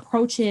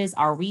approaches,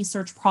 our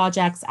research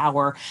projects,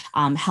 our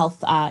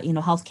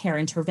healthcare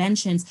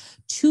interventions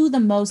to the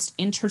most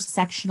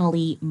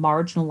intersectionally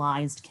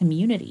marginalized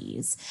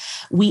communities,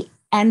 we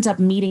end up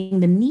meeting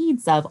the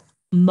needs of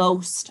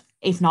most,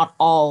 if not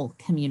all,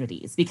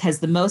 communities, because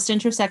the most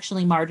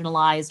intersectionally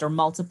marginalized or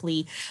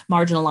multiply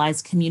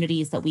marginalized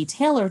communities that we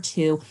tailor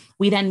to,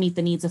 we then meet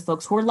the needs of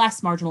folks who are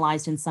less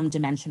marginalized in some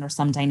dimension or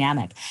some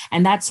dynamic.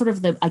 And that's sort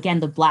of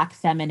the Black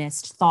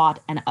feminist thought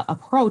and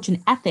approach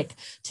and ethic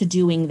to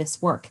doing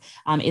this work,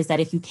 is that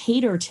if you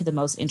cater to the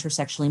most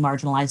intersectionally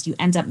marginalized, you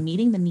end up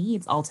meeting the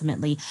needs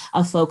ultimately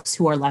of folks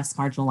who are less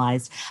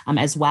marginalized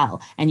as well.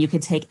 And you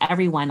could take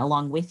everyone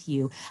along with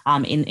you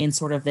in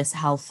sort of this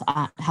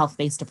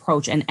health-based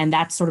approach. And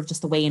that's sort of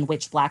just the way in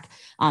which Black,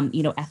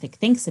 ethic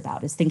thinks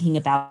about, is thinking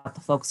about the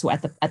folks who are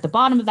at the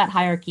bottom of that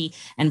hierarchy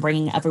and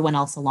bringing everyone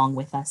else along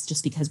with us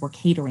just because we're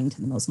catering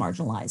to the most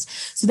marginalized.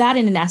 So that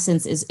in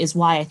essence is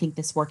why I think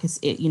this work is,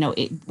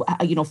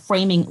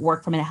 framing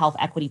work from a health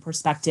equity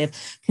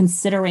perspective,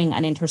 considering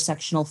an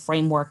intersectional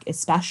framework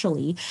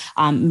especially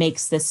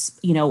makes this,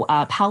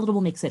 palatable,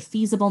 makes it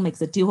feasible,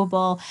 makes it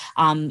doable,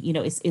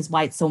 is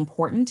why it's so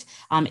important,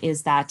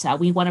 is that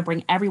we want to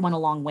bring everyone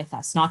along with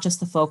us, not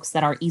just the folks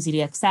that are easy to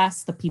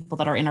access, the people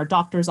that are in our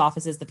doctor's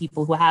offices, the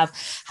people who have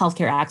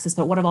healthcare access,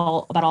 but what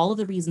about all of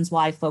the reasons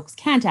why folks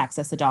can't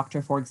access a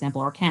doctor, for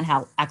example, or can't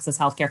access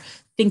healthcare,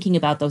 thinking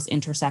about those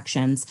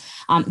intersections.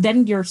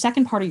 Then your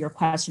second part of your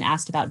question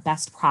asked about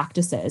best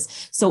practices.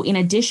 So in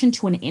addition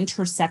to an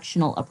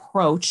intersectional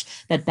approach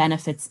that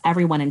benefits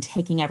everyone and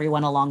taking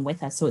everyone along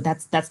with us, so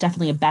that's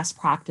definitely a best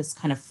practice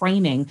kind of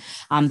framing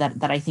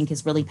that I think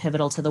is really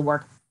pivotal to the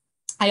work.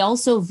 I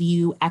also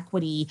view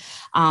equity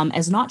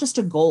as not just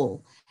a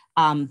goal,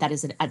 that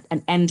is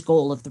an end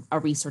goal of a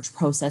research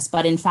process,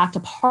 but in fact,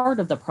 a part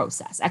of the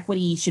process.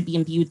 Equity should be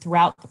imbued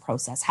throughout the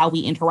process, how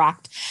we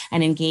interact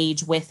and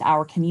engage with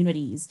our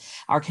communities,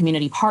 our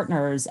community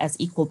partners as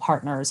equal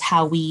partners,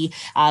 how we,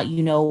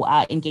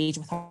 engage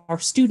with our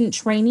student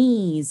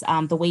trainees,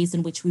 the ways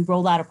in which we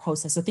roll out a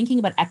process. So thinking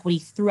about equity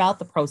throughout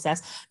the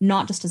process,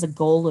 not just as a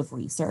goal of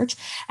research.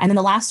 And then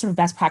the last sort of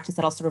best practice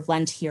that I'll sort of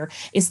lend here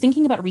is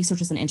thinking about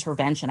research as an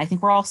intervention. I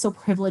think we're all so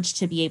privileged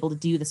to be able to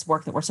do this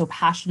work that we're so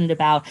passionate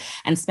about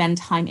and spend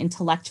time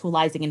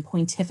intellectualizing and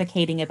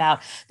pontificating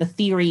about the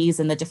theories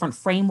and the different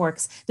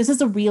frameworks. This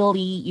is a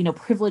really,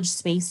 privileged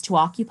space to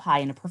occupy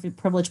and a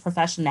privileged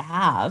profession to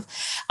have.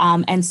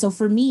 And so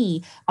for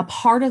me, a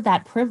part of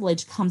that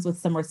privilege comes with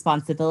some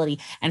responsibility.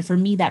 And for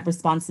me, that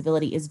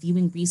responsibility is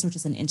viewing research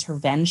as an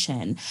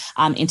intervention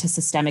into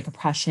systemic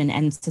oppression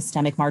and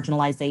systemic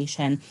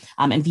marginalization,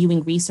 and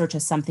viewing research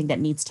as something that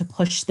needs to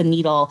push the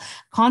needle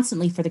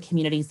constantly for the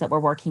communities that we're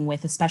working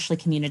with, especially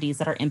communities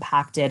that are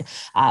impacted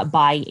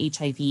by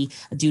HIV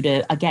due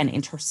to, again,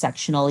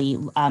 intersectionally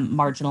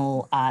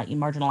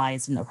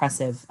marginalized and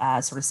oppressive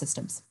sort of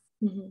systems.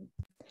 Mm-hmm.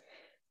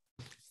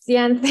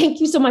 Zian,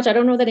 thank you so much. I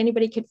don't know that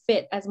anybody could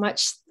fit as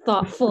much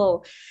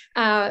thoughtful,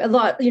 a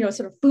lot,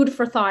 sort of food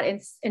for thought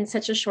in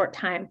such a short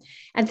time.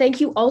 And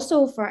thank you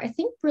also for, I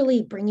think,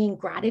 really bringing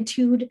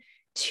gratitude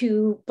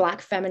to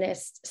Black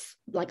feminists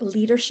like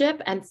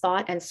leadership and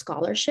thought and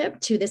scholarship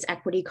to this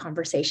equity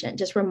conversation,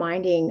 just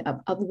reminding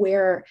of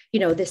where,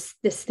 this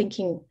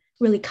thinking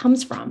really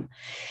comes from.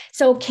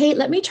 So Kate,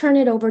 let me turn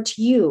it over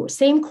to you.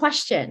 Same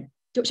question.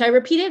 Should I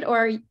repeat it or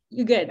are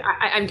you good?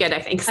 I'm good, I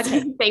think.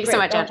 Okay, Thanks so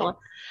much, Angela.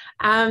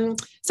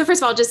 So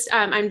first of all,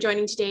 I'm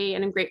joining today,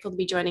 and I'm grateful to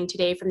be joining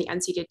today from the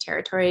unceded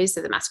territories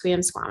of the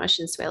Musqueam, Squamish,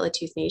 and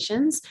Tsleil-Waututh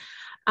Nations.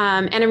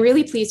 And I'm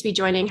really pleased to be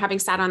joining, having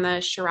sat on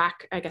the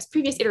CHRAC,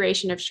 previous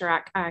iteration of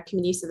CHRAC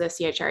committee, so the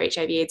CIHR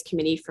HIV/AIDS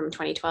committee from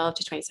 2012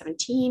 to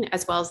 2017,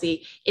 as well as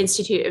the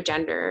Institute of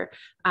Gender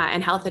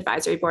and Health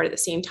Advisory Board at the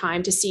same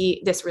time, to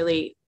see this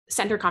really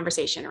center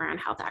conversation around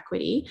health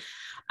equity.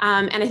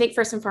 And I think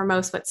first and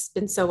foremost, what's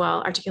been so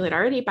well articulated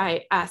already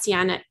by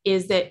Sienna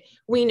is that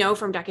we know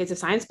from decades of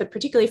science, but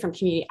particularly from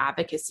community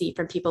advocacy,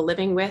 from people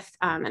living with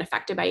and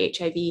affected by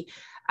HIV,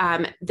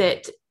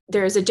 that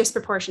there is a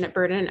disproportionate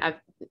burden of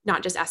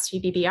not just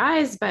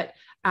STBBIs, but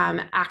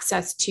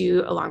access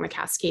to along the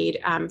cascade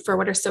for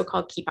what are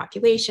so-called key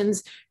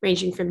populations,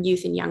 ranging from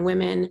youth and young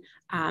women,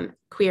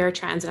 queer,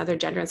 trans, and other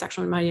gender and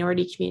sexual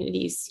minority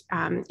communities,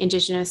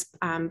 Indigenous,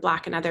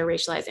 Black, and other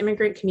racialized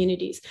immigrant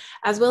communities,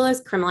 as well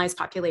as criminalized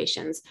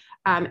populations.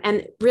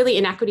 And really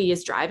inequity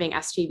is driving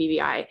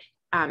STBBI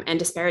and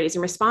disparities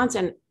in response.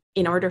 And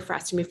in order for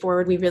us to move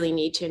forward, we really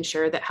need to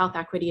ensure that health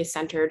equity is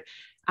centered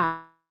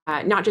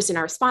not just in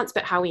our response,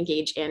 but how we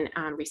engage in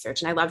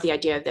research. And I love the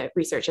idea of the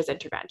research as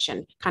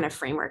intervention kind of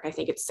framework. I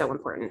think it's so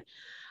important.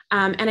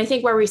 And I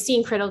think where we're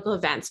seeing critical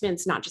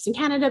advancements, not just in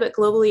Canada, but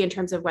globally in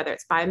terms of whether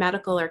it's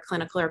biomedical or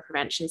clinical or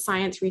prevention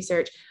science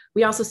research,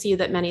 we also see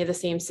that many of the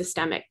same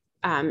systemic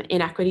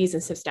inequities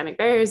and systemic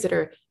barriers that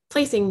are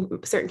placing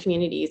certain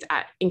communities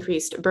at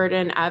increased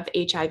burden of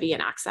HIV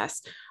and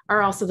access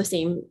are also the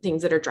same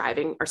things that are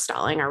driving or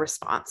stalling our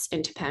response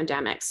into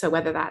pandemics. So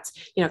whether that's,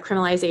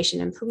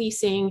 criminalization and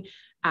policing,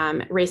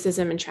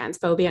 racism and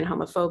transphobia and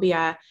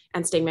homophobia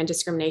and stigma and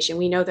discrimination,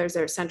 we know those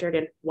are centered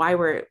in why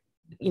we're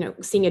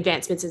seeing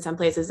advancements in some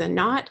places and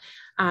not,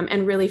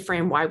 and really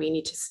frame why we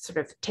need to sort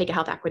of take a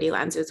health equity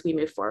lens as we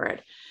move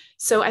forward.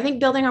 So I think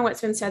building on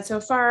what's been said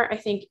so far, I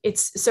think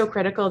it's so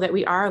critical that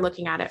we are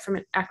looking at it from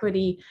an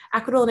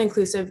equitable and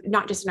inclusive,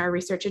 not just in our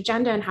research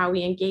agenda and how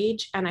we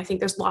engage. And I think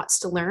there's lots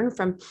to learn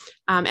from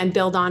and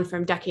build on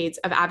from decades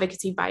of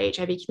advocacy by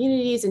HIV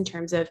communities in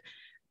terms of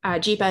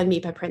JIPA and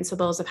MIPA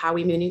principles of how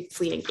we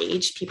meaningfully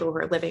engage people who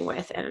are living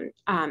with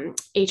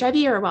HIV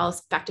or well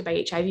affected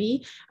by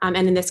HIV, and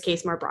in this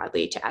case, more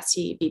broadly to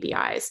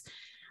STBBIs.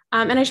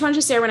 And I just wanted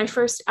to say when I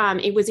first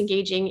was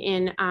engaging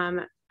in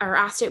or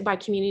asked it by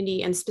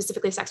community and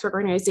specifically sex work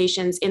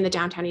organizations in the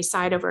downtown east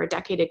side over a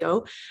decade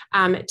ago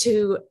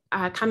to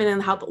come in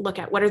and help look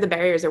at what are the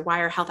barriers or why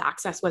our health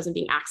access wasn't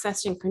being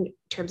accessed in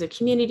terms of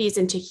communities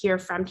and to hear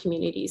from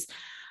communities.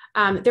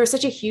 There's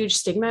such a huge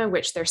stigma,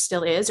 which there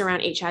still is,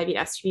 around HIV and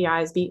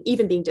STIs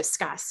even being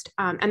discussed.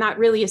 And that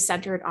really is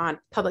centered on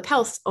public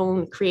health's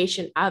own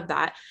creation of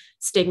that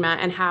stigma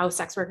and how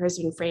sex workers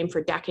have been framed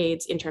for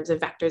decades in terms of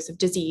vectors of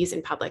disease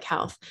in public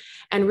health,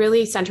 and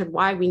really centered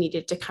why we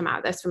needed to come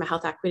at this from a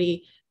health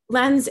equity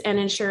lens and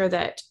ensure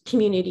that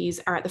communities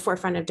are at the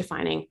forefront of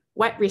defining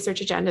what research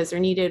agendas are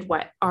needed,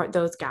 what are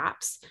those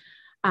gaps.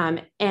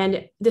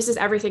 And this is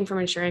everything from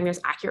ensuring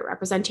there's accurate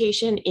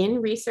representation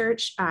in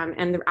research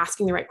and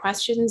asking the right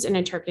questions and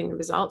interpreting the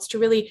results to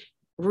really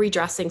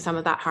redressing some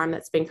of that harm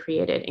that's been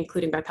created,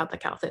 including by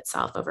public health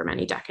itself over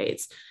many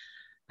decades.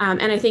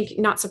 And I think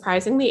not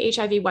surprisingly,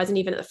 HIV wasn't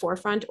even at the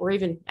forefront or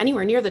even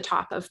anywhere near the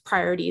top of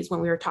priorities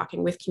when we were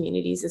talking with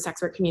communities and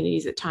sex work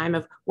communities at the time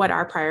of what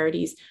are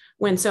priorities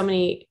when so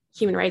many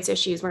human rights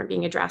issues weren't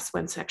being addressed,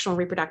 when sexual and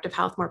reproductive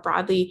health more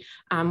broadly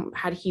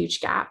had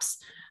huge gaps.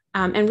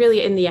 And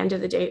really, in the end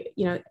of the day,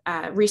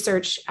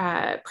 research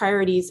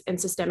priorities and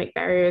systemic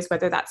barriers,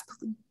 whether that's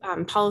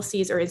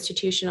policies or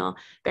institutional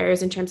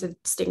barriers in terms of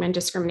stigma and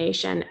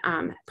discrimination,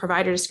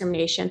 provider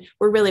discrimination,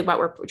 were really what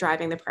were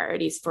driving the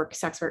priorities for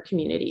sex work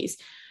communities.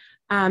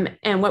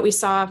 And what we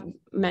saw,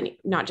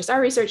 not just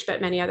our research, but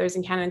many others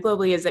in Canada and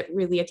globally, is that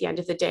really at the end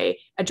of the day,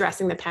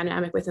 addressing the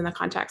pandemic within the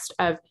context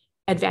of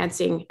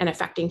advancing and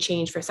affecting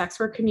change for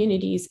sex work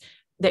communities,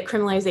 that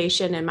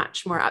criminalization and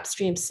much more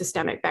upstream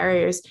systemic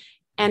barriers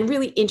and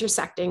really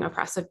intersecting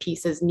oppressive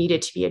pieces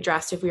needed to be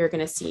addressed if we were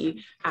going to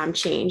see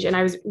change. And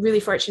I was really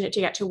fortunate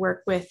to get to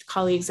work with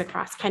colleagues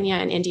across Kenya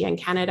and India and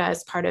Canada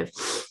as part of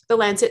the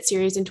Lancet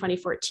series in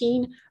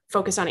 2014,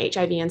 focused on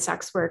HIV and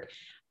sex work.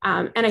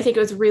 And I think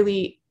it was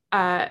really,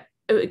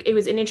 it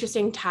was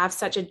interesting to have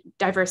such a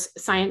diverse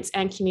science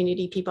and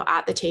community people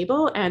at the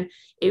table. And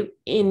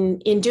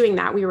in doing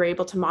that, we were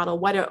able to model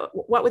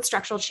what would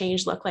structural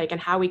change look like and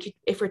how we could,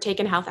 if we're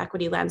taking health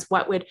equity lens,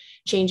 what would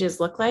changes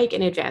look like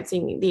in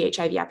advancing the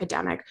HIV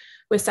epidemic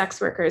with sex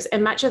workers.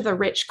 And much of the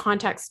rich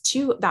context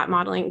to that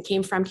modeling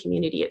came from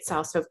community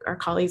itself. So our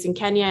colleagues in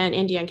Kenya and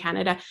India and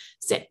Canada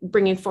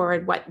bringing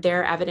forward what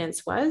their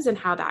evidence was and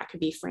how that could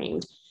be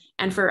framed.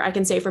 And I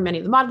can say for many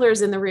of the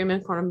modelers in the room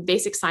in quantum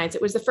basic science,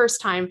 it was the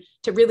first time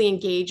to really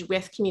engage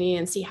with community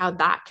and see how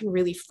that can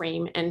really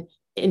frame and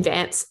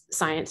advance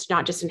science,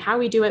 not just in how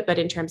we do it, but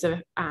in terms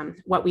of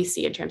what we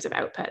see in terms of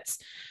outputs.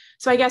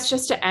 So I guess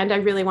just to end, I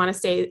really want to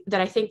say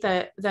that I think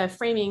the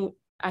framing,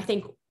 I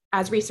think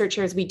as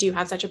researchers, we do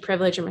have such a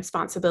privilege and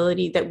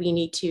responsibility that we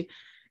need to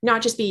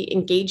not just be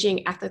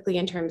engaging ethically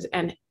in terms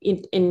and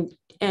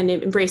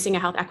embracing a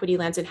health equity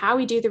lens in how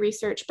we do the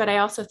research, but I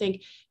also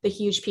think the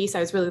huge piece, I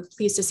was really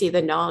pleased to see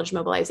the knowledge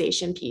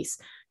mobilization piece.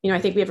 I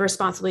think we have a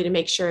responsibility to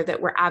make sure that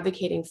we're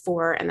advocating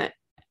for and that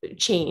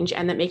change,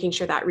 and that making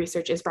sure that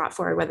research is brought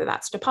forward, whether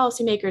that's to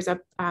policymakers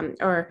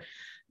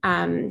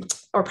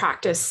or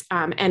practice,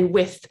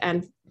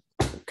 and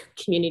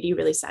community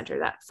really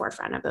centered at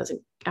forefront of those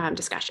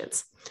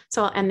discussions.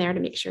 So I'll end there to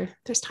make sure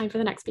there's time for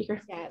the next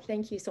speaker. Yeah,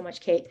 thank you so much,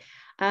 Kate.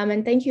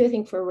 And thank you, I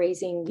think, for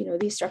raising,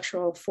 these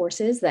structural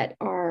forces that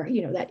are,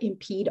 that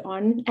impede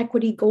on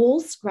equity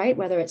goals, right?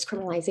 Whether it's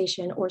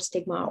criminalization or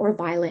stigma or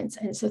violence.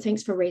 And so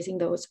thanks for raising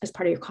those as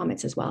part of your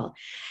comments as well.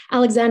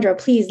 Alexandra,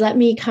 please let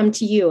me come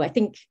to you. I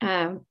think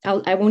I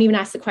won't even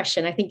ask the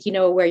question. I think you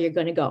know where you're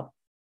going to go.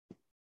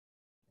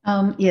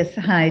 Yes,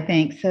 hi,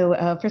 thanks. So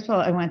first of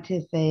all, I want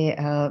to say,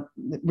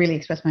 really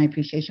express my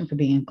appreciation for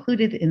being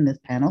included in this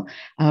panel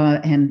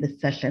and this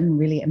session,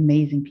 really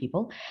amazing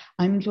people.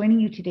 I'm joining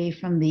you today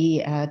from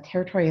the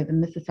territory of the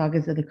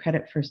Mississaugas of the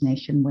Credit First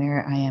Nation,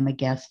 where I am a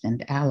guest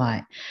and ally.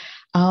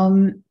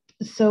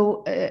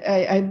 So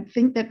I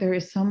think that there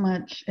is so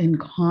much in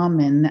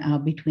common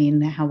between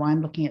how I'm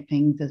looking at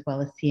things as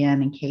well as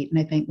Sian and Kate, and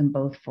I thank them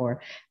both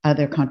for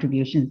their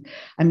contributions.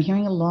 I'm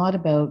hearing a lot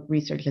about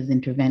research as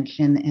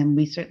intervention, and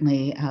we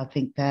certainly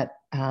think that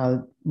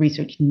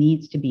research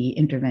needs to be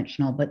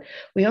interventional, but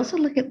we also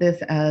look at this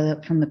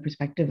from the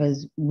perspective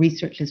as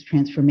research as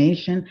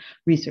transformation,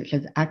 research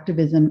as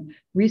activism,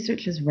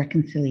 research as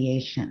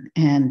reconciliation.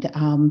 And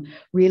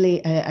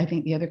really, I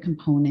think the other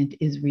component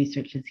is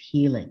research as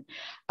healing.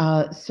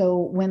 So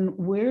when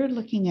we're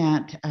looking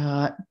at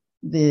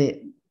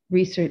the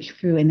research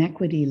through an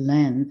equity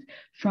lens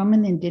from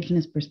an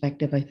Indigenous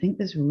perspective, I think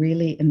this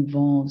really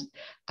involves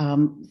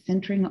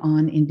centering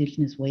on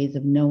Indigenous ways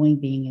of knowing,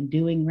 being, and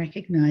doing,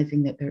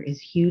 recognizing that there is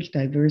huge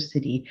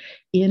diversity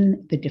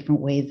in the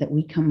different ways that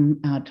we come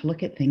to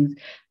look at things,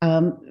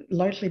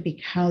 largely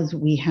because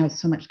we have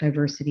so much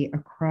diversity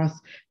across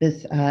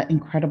this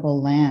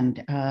incredible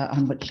land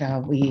on which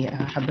we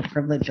have the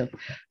privilege of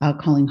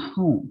calling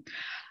home.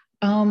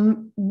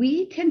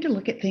 We tend to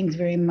look at things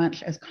very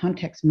much as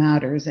context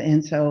matters.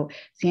 And so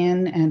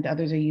Sian and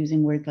others are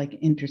using words like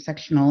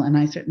intersectional, and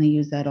I certainly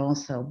use that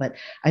also. But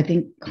I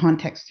think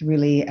context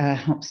really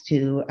helps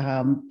to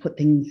put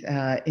things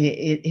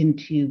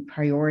into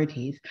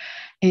priorities.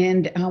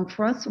 And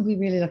for us, we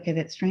really look at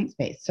it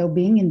strengths-based. So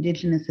being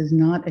Indigenous is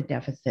not a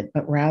deficit,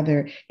 but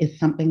rather is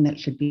something that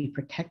should be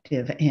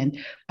protective and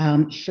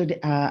should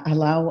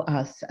allow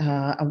us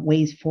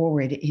ways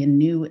forward in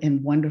new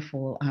and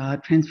wonderful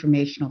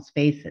transformational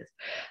spaces.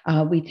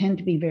 We tend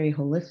to be very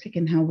holistic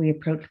in how we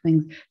approach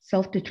things.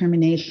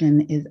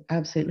 Self-determination is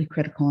absolutely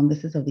critical, and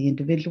this is of the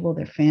individual,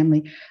 their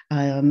family,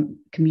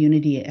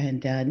 community,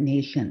 and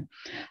nation.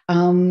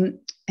 And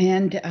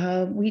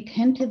we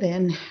tend to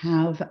then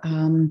have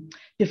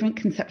different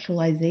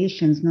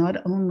conceptualizations, not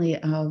only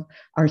of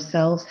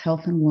ourselves,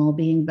 health and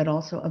well-being, but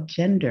also of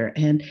gender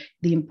and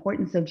the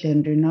importance of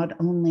gender, not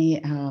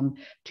only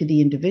to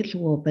the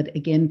individual, but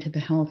again, to the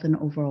health and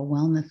overall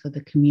wellness of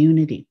the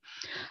community.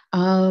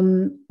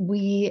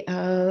 We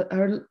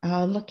are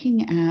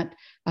looking at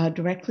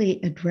directly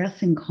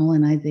addressing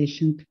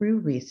colonization through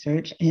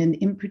research, and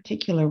in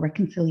particular,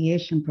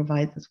 reconciliation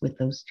provides us with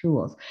those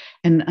tools.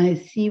 And I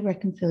see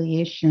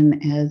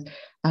reconciliation as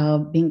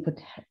being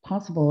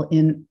possible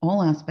in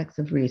all aspects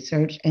of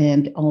research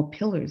and all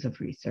pillars of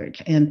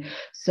research. And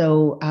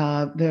so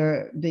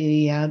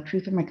the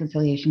Truth and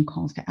Reconciliation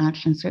calls to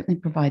action certainly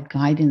provide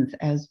guidance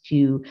as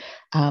to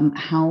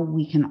how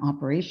we can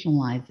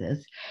operationalize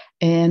this.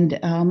 And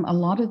a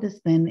lot of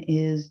this then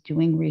is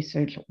doing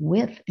research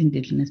with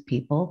Indigenous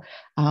people,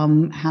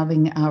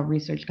 having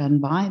research done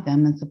by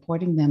them and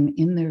supporting them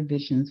in their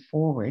visions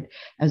forward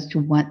as to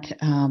what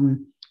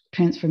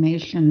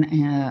transformation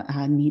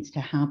needs to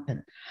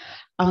happen.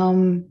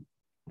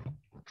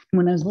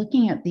 When I was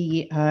looking at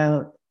the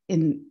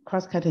in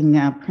cross-cutting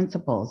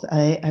principles,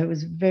 I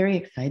was very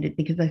excited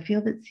because I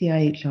feel that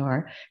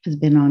CIHR has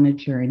been on a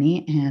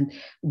journey, and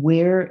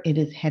where it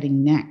is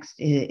heading next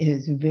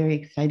is very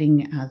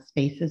exciting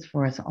spaces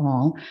for us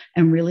all,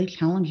 and really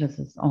challenges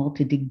us all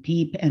to dig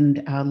deep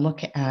and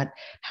look at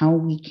how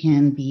we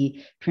can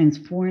be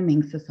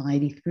transforming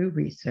society through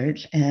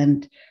research.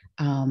 And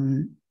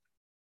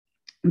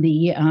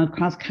the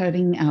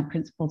cross-cutting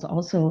principles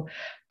also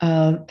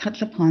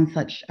touch upon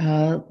such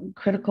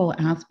critical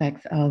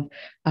aspects of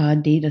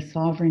data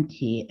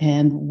sovereignty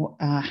and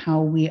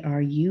how we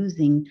are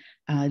using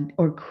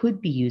or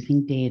could be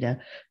using data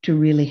to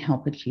really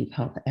help achieve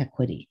health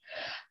equity.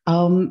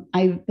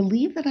 I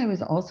believe that I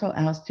was also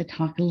asked to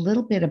talk a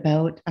little bit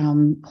about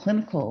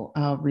clinical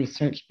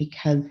research,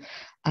 because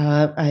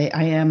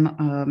I am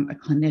a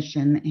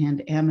clinician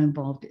and am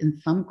involved in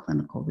some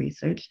clinical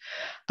research.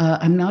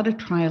 I'm not a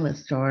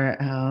trialist or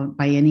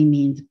by any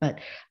means, but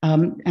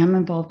am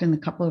involved in a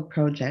couple of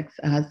projects,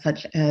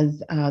 such as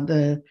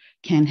the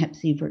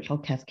CAN-Hep-C virtual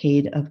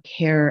cascade of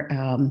care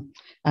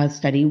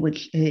study,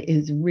 which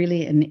is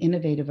really an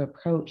innovative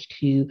approach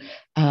to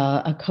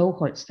a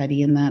cohort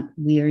study in that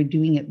we are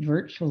doing it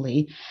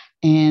virtually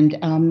and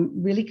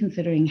really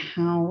considering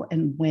how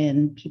and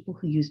when people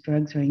who use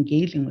drugs are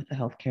engaging with the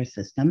healthcare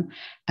system,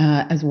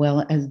 as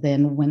well as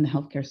then when the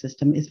healthcare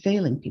system is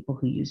failing people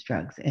who use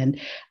drugs, and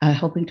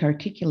helping to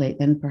articulate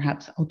then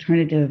perhaps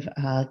alternative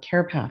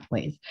care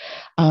pathways.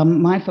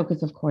 My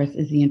focus, of course,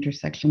 is the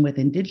intersection with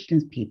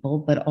Indigenous people,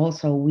 but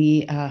also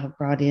we have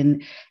brought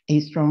in a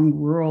strong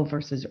rural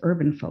versus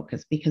urban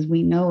focus, because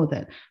we know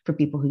that for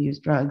people who use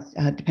drugs,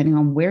 depending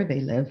on where they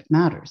live,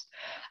 matters.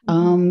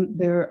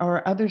 There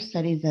are other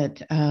studies that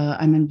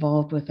I'm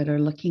involved with that are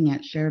looking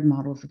at shared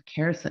models of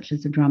care, such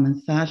as the Drum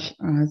and Sash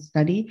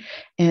study.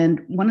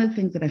 And one of the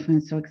things that I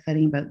find so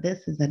exciting about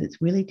this is that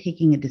it's really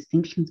taking a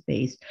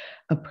distinctions-based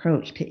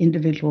approach to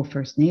individual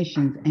First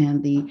Nations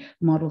and the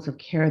models of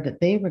care that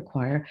they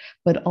require,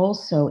 but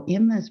also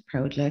in this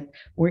project,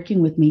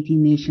 working with Métis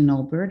Nation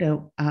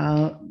Alberta,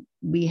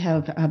 we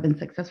have been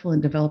successful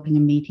in developing a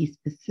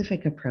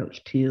Métis-specific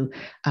approach to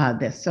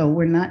this. So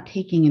we're not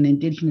taking an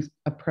Indigenous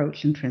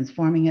approach and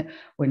transforming it.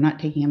 We're not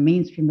taking a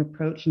mainstream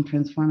approach and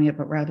transforming it,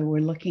 but rather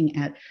we're looking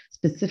at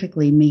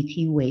specifically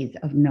Métis ways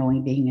of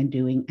knowing, being, and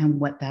doing, and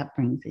what that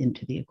brings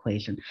into the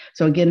equation.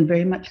 So again,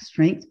 very much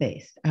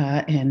strengths-based.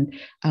 And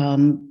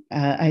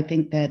I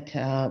think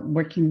that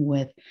working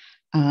with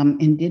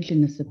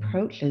Indigenous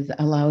approaches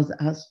allows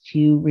us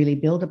to really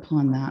build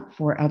upon that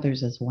for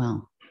others as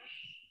well.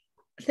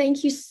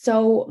 Thank you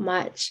so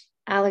much,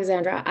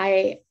 Alexandra.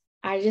 I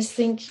just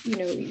think, you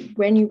know,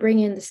 when you bring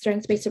in the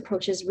strengths-based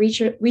approaches,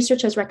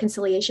 research as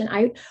reconciliation,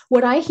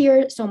 what I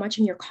hear so much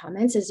in your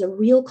comments is a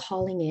real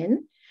calling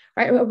in,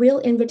 right? A real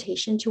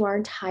invitation to our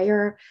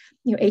entire,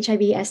 you know, HIV,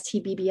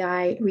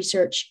 STBBI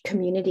research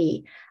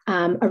community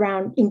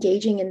around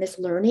engaging in this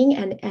learning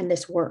and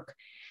this work.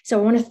 So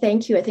I want to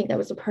thank you. I think that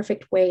was a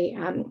perfect way.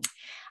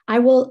 I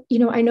will, you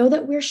know, I know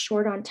that we're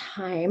short on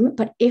time,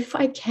 but if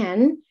I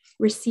can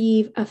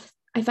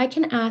if I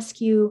can ask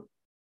you,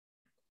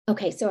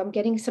 okay, so I'm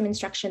getting some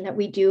instruction that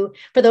we do,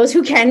 for those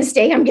who can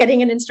stay, I'm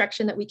getting an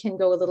instruction that we can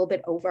go a little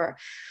bit over.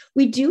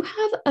 We do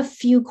have a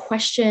few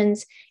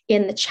questions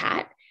in the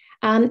chat,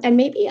 and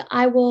maybe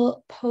I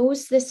will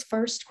pose this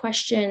first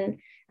question.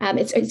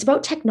 It's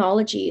about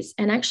technologies.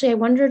 And actually, I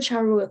wonder,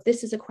 Charu, if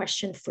this is a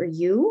question for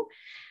you.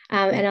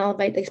 And I'll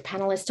invite the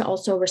panelists to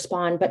also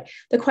respond. But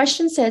the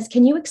question says,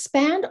 can you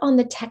expand on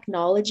the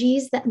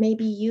technologies that may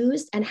be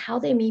used and how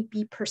they may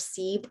be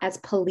perceived as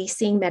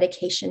policing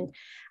medication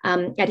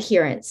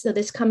adherence? So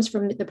this comes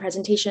from the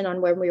presentation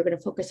on where we were going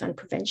to focus on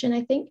prevention,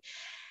 I think.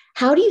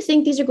 How do you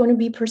think these are going to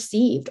be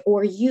perceived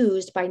or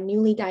used by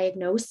newly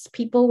diagnosed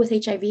people with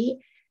HIV?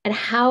 And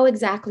how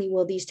exactly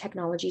will these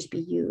technologies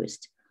be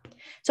used?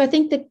 So I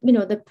think that, you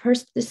know,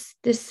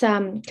 this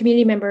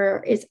community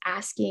member is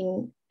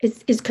asking,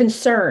 is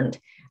concerned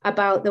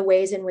about the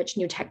ways in which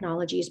new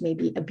technologies may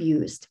be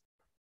abused.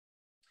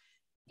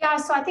 Yeah,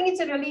 so I think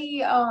it's a really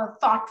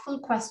thoughtful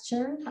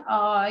question.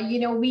 You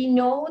know, we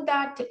know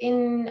that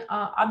in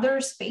other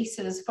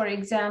spaces, for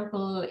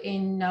example,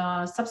 in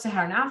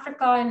sub-Saharan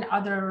Africa and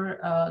other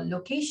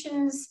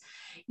locations,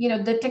 you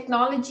know, the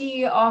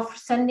technology of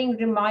sending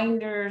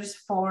reminders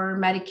for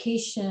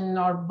medication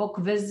or book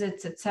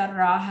visits, et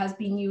cetera, has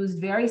been used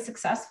very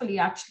successfully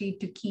actually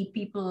to keep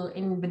people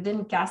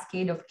within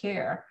cascade of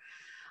care.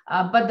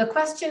 But the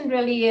question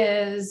really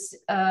is,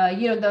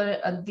 you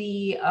know,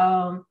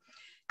 the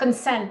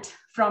consent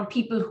from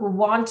people who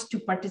want to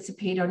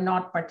participate or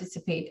not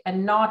participate,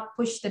 and not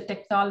push the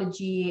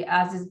technology,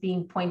 as is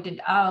being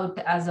pointed out,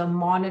 as a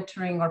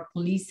monitoring or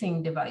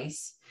policing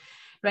device.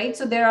 Right.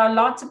 So there are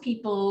lots of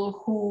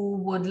people who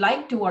would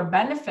like to or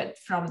benefit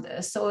from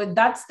this. So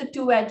that's the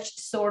two-edged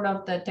sword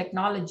of the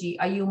technology.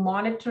 Are you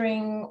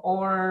monitoring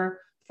or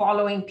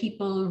following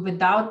people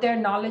without their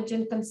knowledge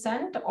and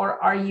consent,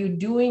 or are you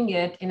doing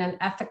it in an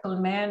ethical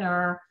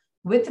manner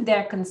with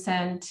their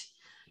consent,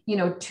 you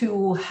know,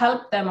 to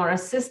help them or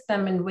assist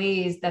them in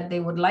ways that they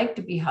would like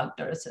to be helped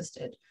or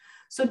assisted?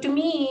 So to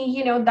me,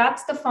 you know,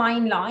 that's the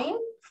fine line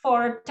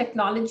for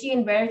technology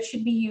and where it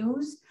should be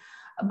used.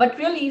 But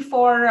really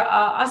for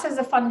us as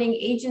a funding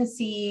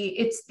agency,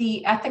 it's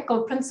the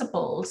ethical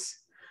principles,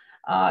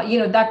 you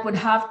know, that would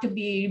have to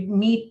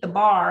meet the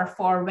bar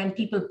for when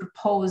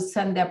people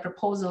send their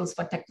proposals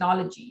for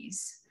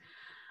technologies.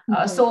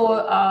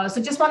 So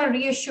just want to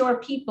reassure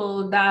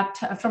people that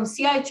from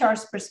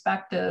CIHR's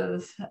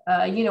perspective,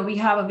 you know, we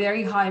have a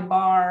very high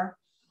bar.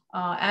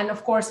 And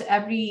of course,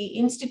 every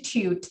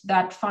institute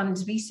that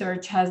funds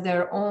research has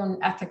their own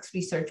ethics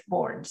research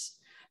boards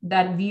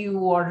that view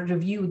or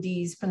review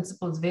these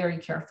principles very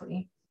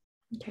carefully.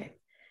 Okay.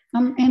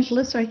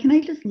 Angela, sorry, can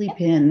I just leap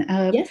in?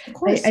 Yes, of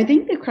course. I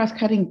think the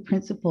cross-cutting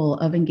principle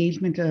of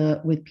engagement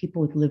with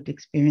people with lived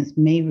experience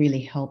may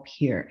really help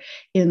here,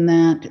 in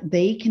that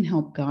they can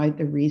help guide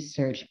the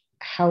research,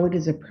 how it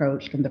is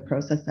approached and the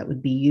process that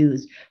would be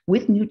used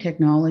with new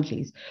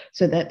technologies,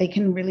 so that they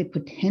can really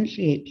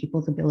potentiate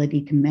people's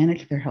ability to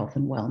manage their health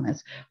and wellness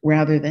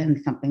rather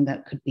than something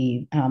that could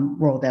be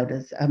rolled out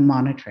as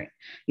monitoring.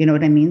 You know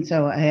what I mean?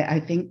 So I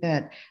think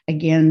that,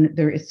 again,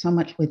 there is so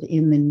much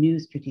within the new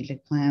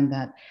strategic plan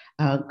that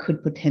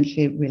could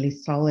potentiate really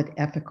solid,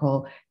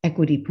 ethical,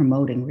 equity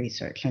promoting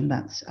research. And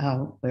that's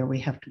where we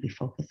have to be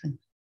focusing.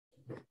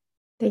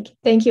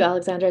 Thank you,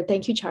 Alexandra.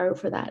 Thank you, Charu,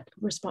 for that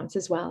response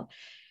as well.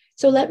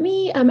 So let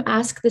me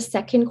ask the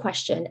second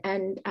question.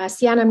 And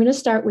Sian, I'm going to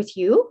start with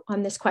you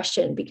on this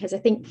question because I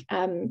think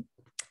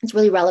it's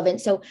really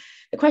relevant. So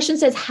the question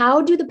says,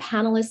 how do the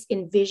panelists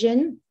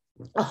envision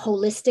a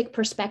holistic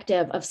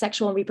perspective of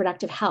sexual and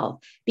reproductive health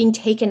being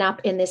taken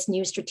up in this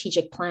new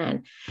strategic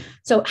plan?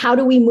 So how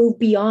do we move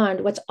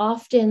beyond what's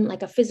often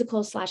like a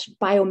physical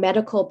 /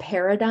 biomedical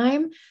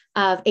paradigm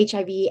of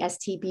HIV,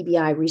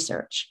 STBBI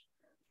research?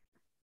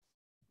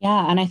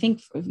 Yeah, and I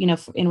think,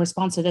 in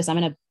response to this, I'm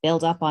going to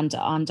build up on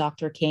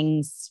Dr.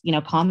 King's,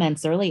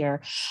 comments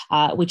earlier,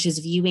 which is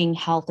viewing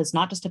health as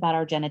not just about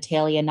our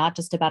genitalia, not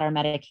just about our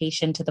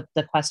medication to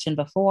the question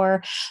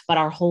before, but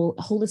our whole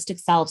holistic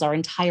selves, our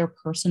entire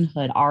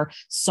personhood, our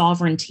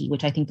sovereignty,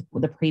 which I think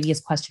the previous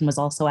question was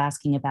also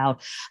asking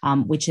about,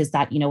 which is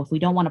that, if we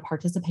don't want to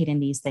participate in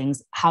these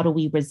things, how do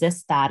we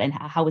resist that? And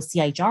how is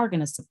CIHR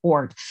going to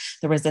support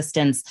the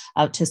resistance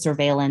to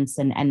surveillance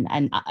and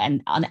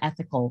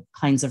unethical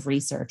kinds of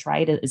research?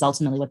 Right, is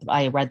ultimately what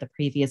I read the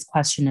previous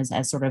question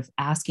as sort of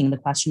asking the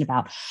question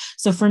about.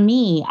 So for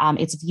me,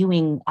 it's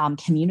viewing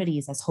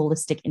communities as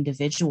holistic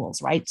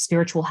individuals, right?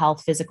 Spiritual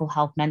health, physical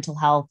health, mental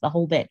health, the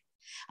whole bit.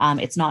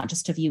 It's not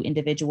just to view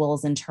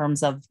individuals in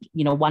terms of,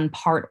 one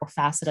part or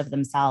facet of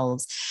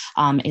themselves,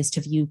 is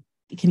to view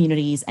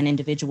communities and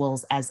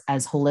individuals as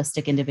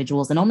holistic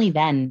individuals. And only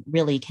then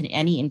really can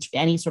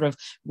any sort of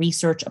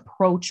research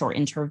approach or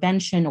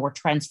intervention or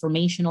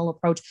transformational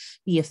approach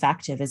be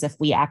effective, as if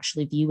we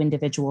actually view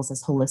individuals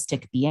as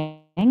holistic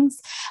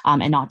beings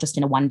and not just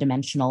in a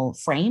one-dimensional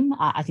frame.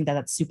 I think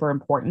that's super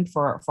important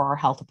for our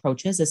health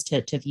approaches, is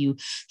to view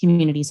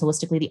communities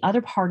holistically. The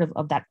other part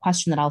of that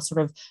question that I'll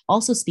sort of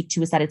also speak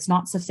to is that it's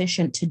not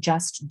sufficient to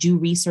just do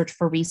research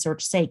for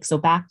research's sake. So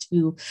back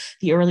to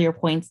the earlier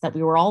points that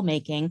we were all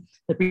making,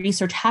 that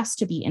research has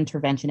to be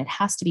intervention, it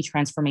has to be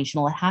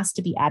transformational, it has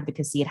to be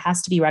advocacy, it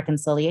has to be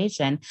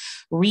reconciliation.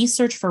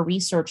 Research for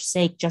research's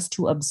sake, just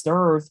to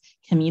observe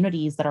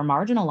communities that are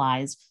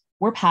marginalized,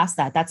 we're past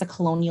that. That's a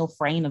colonial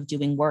frame of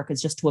doing work,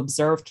 is just to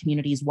observe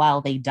communities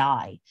while they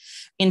die.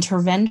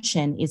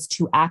 Intervention is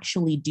to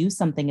actually do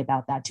something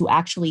about that, to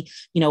actually,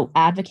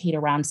 advocate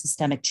around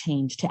systemic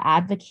change, to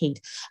advocate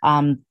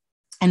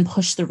and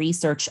push the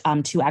research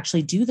to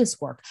actually do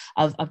this work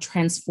of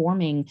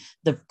transforming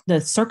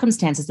the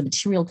circumstances, the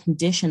material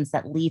conditions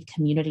that leave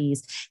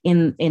communities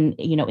in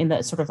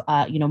the sort of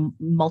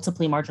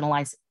multiply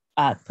marginalized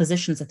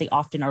positions that they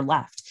often are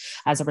left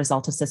as a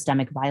result of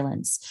systemic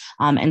violence.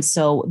 And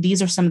so these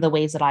are some of the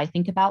ways that I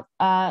think about,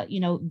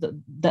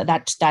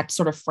 that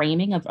sort of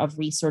framing of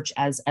research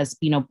as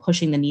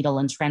pushing the needle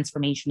and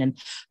transformation and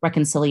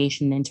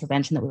reconciliation and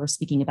intervention that we were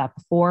speaking about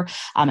before,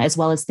 as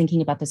well as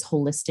thinking about this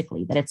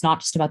holistically, that it's not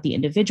just about the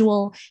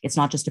individual, it's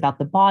not just about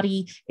the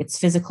body, it's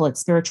physical,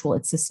 it's spiritual,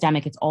 it's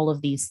systemic, it's all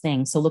of these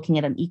things. So looking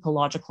at an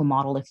ecological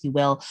model, if you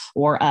will,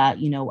 or a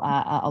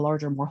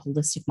larger, more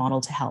holistic model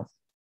to health.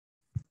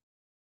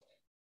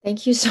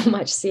 Thank you so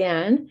much,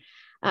 Sian.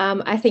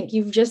 I think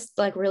you've just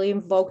really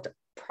invoked,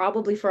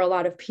 probably for a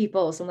lot of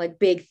people, some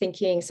big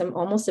thinking, some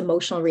almost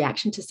emotional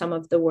reaction to some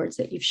of the words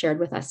that you've shared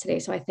with us today.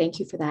 So I thank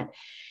you for that.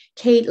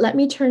 Kate, let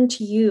me turn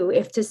to you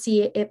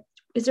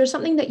is there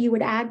something that you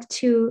would add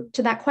to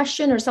that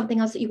question, or something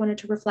else that you wanted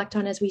to reflect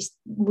on as we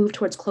move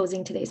towards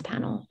closing today's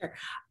panel? Sure.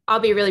 I'll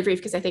be really brief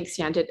because I think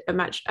Sian did a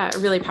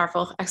really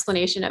powerful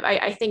explanation of.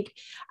 I think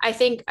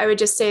I would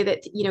just say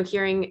that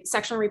hearing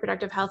sexual and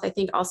reproductive health, I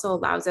think also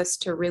allows us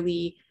to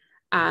really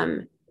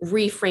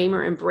reframe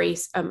or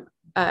embrace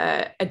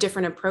a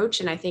different approach.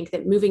 And I think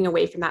that moving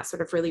away from that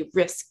sort of really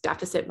risk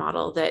deficit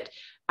model that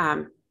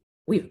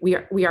we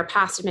are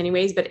past in many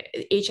ways, but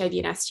HIV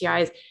and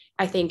STIs,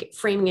 I think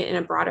framing it in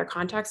a broader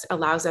context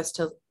allows us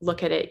to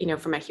look at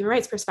it, from a human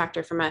rights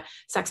perspective, from a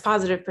sex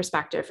positive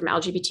perspective, from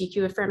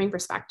LGBTQ affirming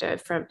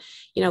perspective, from,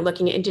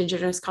 looking at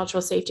Indigenous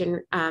cultural safety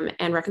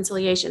and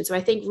reconciliation. So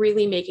I think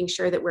really making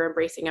sure that we're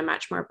embracing a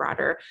much more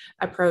broader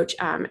approach,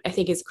 I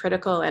think is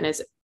critical and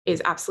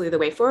is absolutely the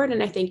way forward.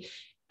 And I think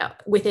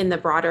within the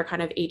broader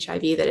kind of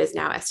HIV that is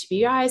now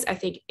STBBIs, I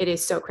think it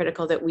is so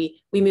critical that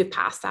we move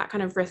past that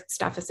kind of risk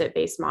deficit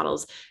based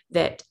models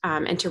that,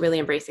 and to really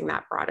embracing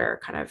that broader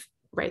kind of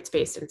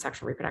rights-based and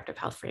sexual reproductive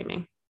health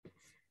framing.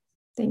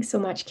 Thanks so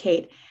much,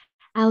 Kate.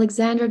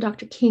 Alexandra,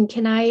 Dr. King,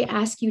 can I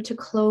ask you to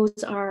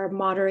close our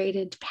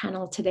moderated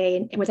panel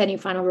today with any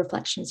final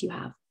reflections you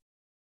have?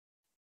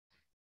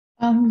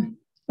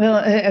 Well,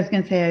 I was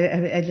going to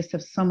say, I just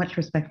have so much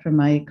respect for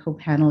my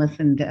co-panelists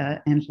and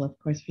Angela, of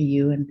course, for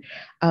you. And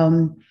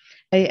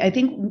I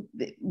think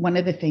one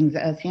of the things,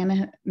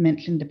 Sienna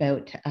mentioned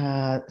about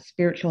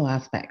spiritual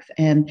aspects,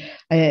 and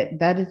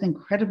that is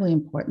incredibly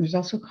important. There's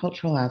also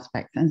cultural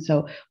aspects. And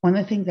so one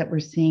of the things that we're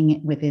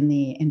seeing within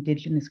the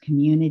Indigenous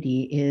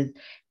community is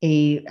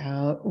a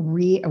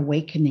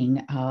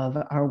reawakening of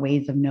our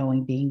ways of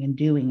knowing, being, and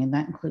doing. And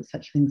that includes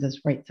such things as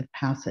rites of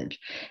passage.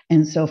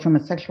 And so from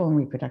a sexual and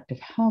reproductive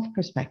health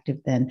perspective,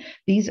 then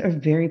these are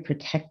very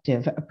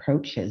protective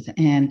approaches,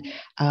 and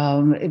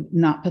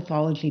not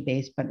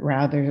pathology-based, but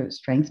rather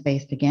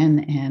strengths-based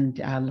again,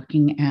 and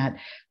looking at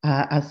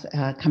us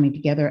coming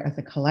together as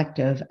a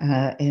collective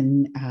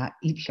in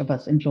each of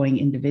us enjoying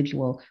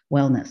individual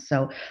wellness.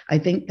 So I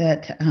think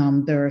that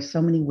there are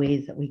so many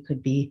ways that we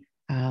could be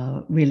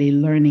really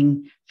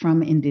learning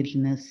from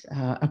Indigenous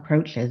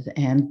approaches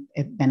and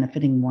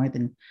benefiting more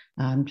than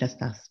just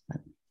us.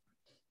 But.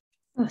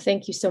 Oh,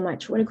 thank you so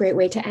much. What a great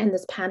way to end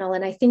this panel.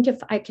 And I think if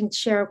I can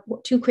share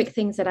two quick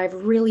things that I've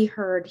really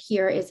heard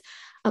here is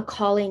a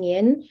calling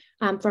in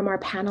from our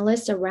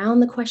panelists around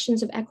the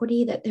questions of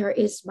equity, that there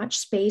is much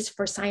space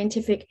for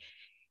scientific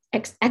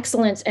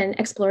excellence and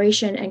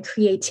exploration and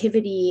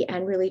creativity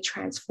and really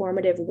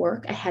transformative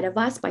work ahead of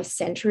us by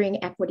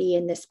centering equity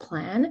in this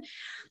plan.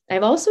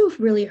 I've also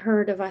really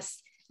heard of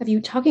you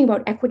talking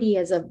about equity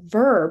as a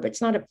verb.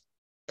 It's not a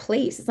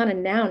place, it's not a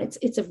noun,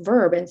 it's a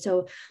verb. And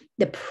so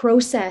the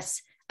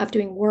process of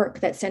doing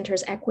work that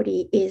centers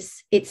equity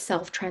is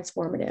itself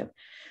transformative.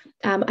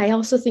 I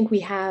also think we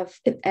have,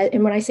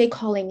 and when I say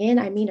calling in,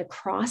 I mean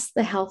across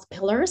the health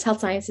pillars, health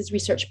sciences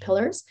research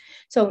pillars.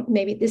 So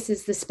maybe this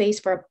is the space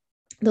for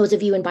those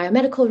of you in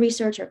biomedical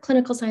research or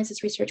clinical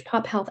sciences research,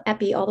 pop health,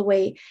 epi, all the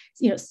way,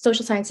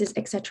 social sciences,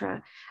 et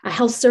cetera,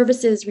 health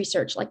services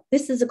research, like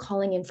this is a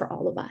calling in for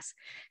all of us.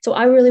 So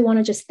I really want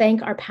to just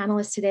thank our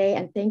panelists today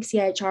and thank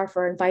CIHR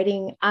for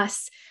inviting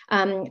us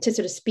to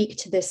sort of speak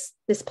to this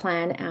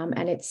plan.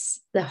 And it's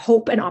the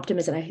hope and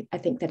optimism I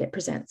think that it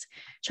presents.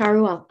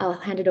 Charu, I'll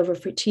hand it over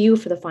to you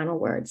for the final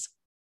words.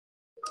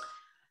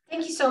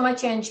 Thank you so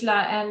much,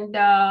 Angela,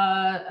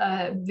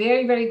 and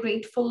very, very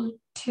grateful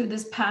to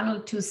this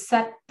panel to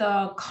set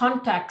the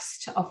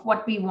context of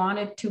what we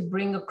wanted to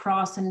bring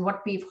across and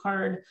what we've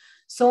heard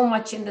so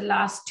much in the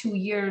last 2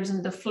 years,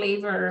 and the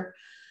flavor,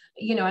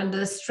 and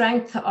the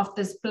strength of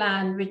this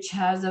plan, which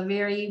has a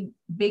very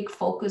big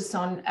focus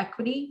on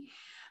equity.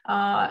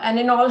 And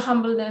in all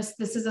humbleness,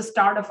 this is a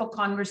start of a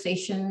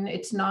conversation.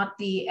 It's not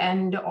the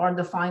end or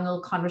the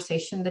final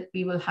conversation that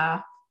we will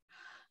have.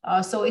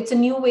 So it's a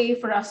new way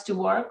for us to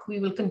work. We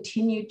will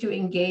continue to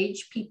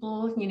engage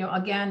people,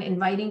 again,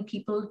 inviting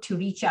people to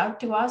reach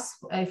out to us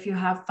if you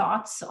have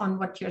thoughts on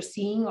what you're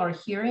seeing or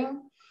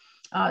hearing.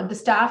 The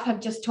staff have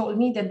just told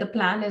me that the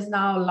plan is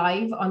now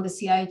live on the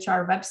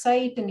CIHR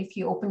website. And if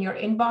you open your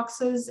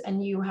inboxes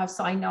and you have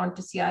signed on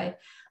to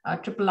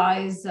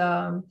CIII's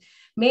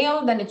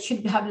mail, then it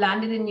should have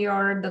landed in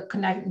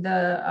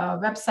the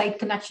website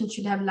connection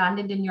should have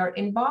landed in your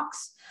inbox.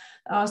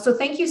 So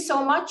thank you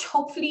so much.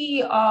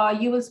 Hopefully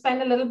you will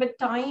spend a little bit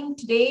time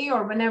today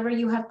or whenever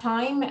you have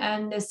time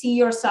and see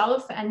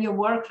yourself and your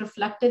work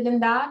reflected in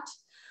that.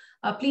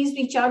 Please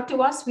reach out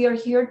to us. We are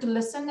here to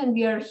listen and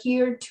we are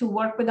here to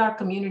work with our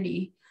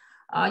community.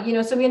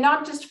 So we're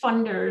not just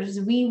funders.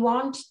 We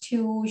want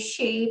to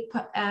shape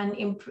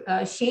and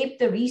shape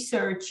the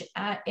research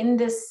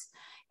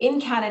in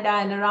Canada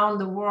and around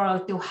the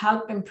world to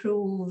help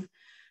improve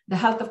the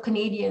health of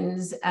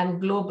Canadians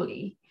and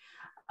globally.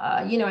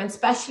 And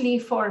especially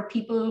for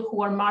people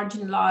who are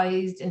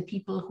marginalized and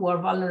people who are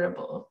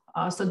vulnerable.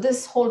 So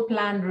this whole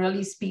plan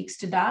really speaks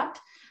to that.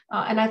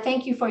 And I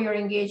thank you for your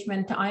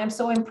engagement. I am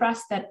so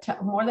impressed that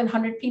more than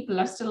 100 people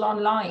are still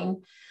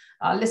online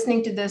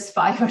listening to this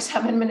 5 or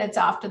 7 minutes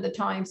after the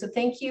time. So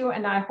thank you.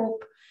 And I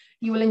hope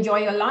you will enjoy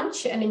your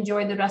lunch and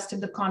enjoy the rest of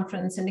the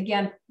conference. And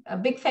again, a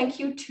big thank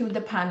you to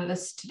the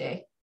panelists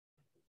today.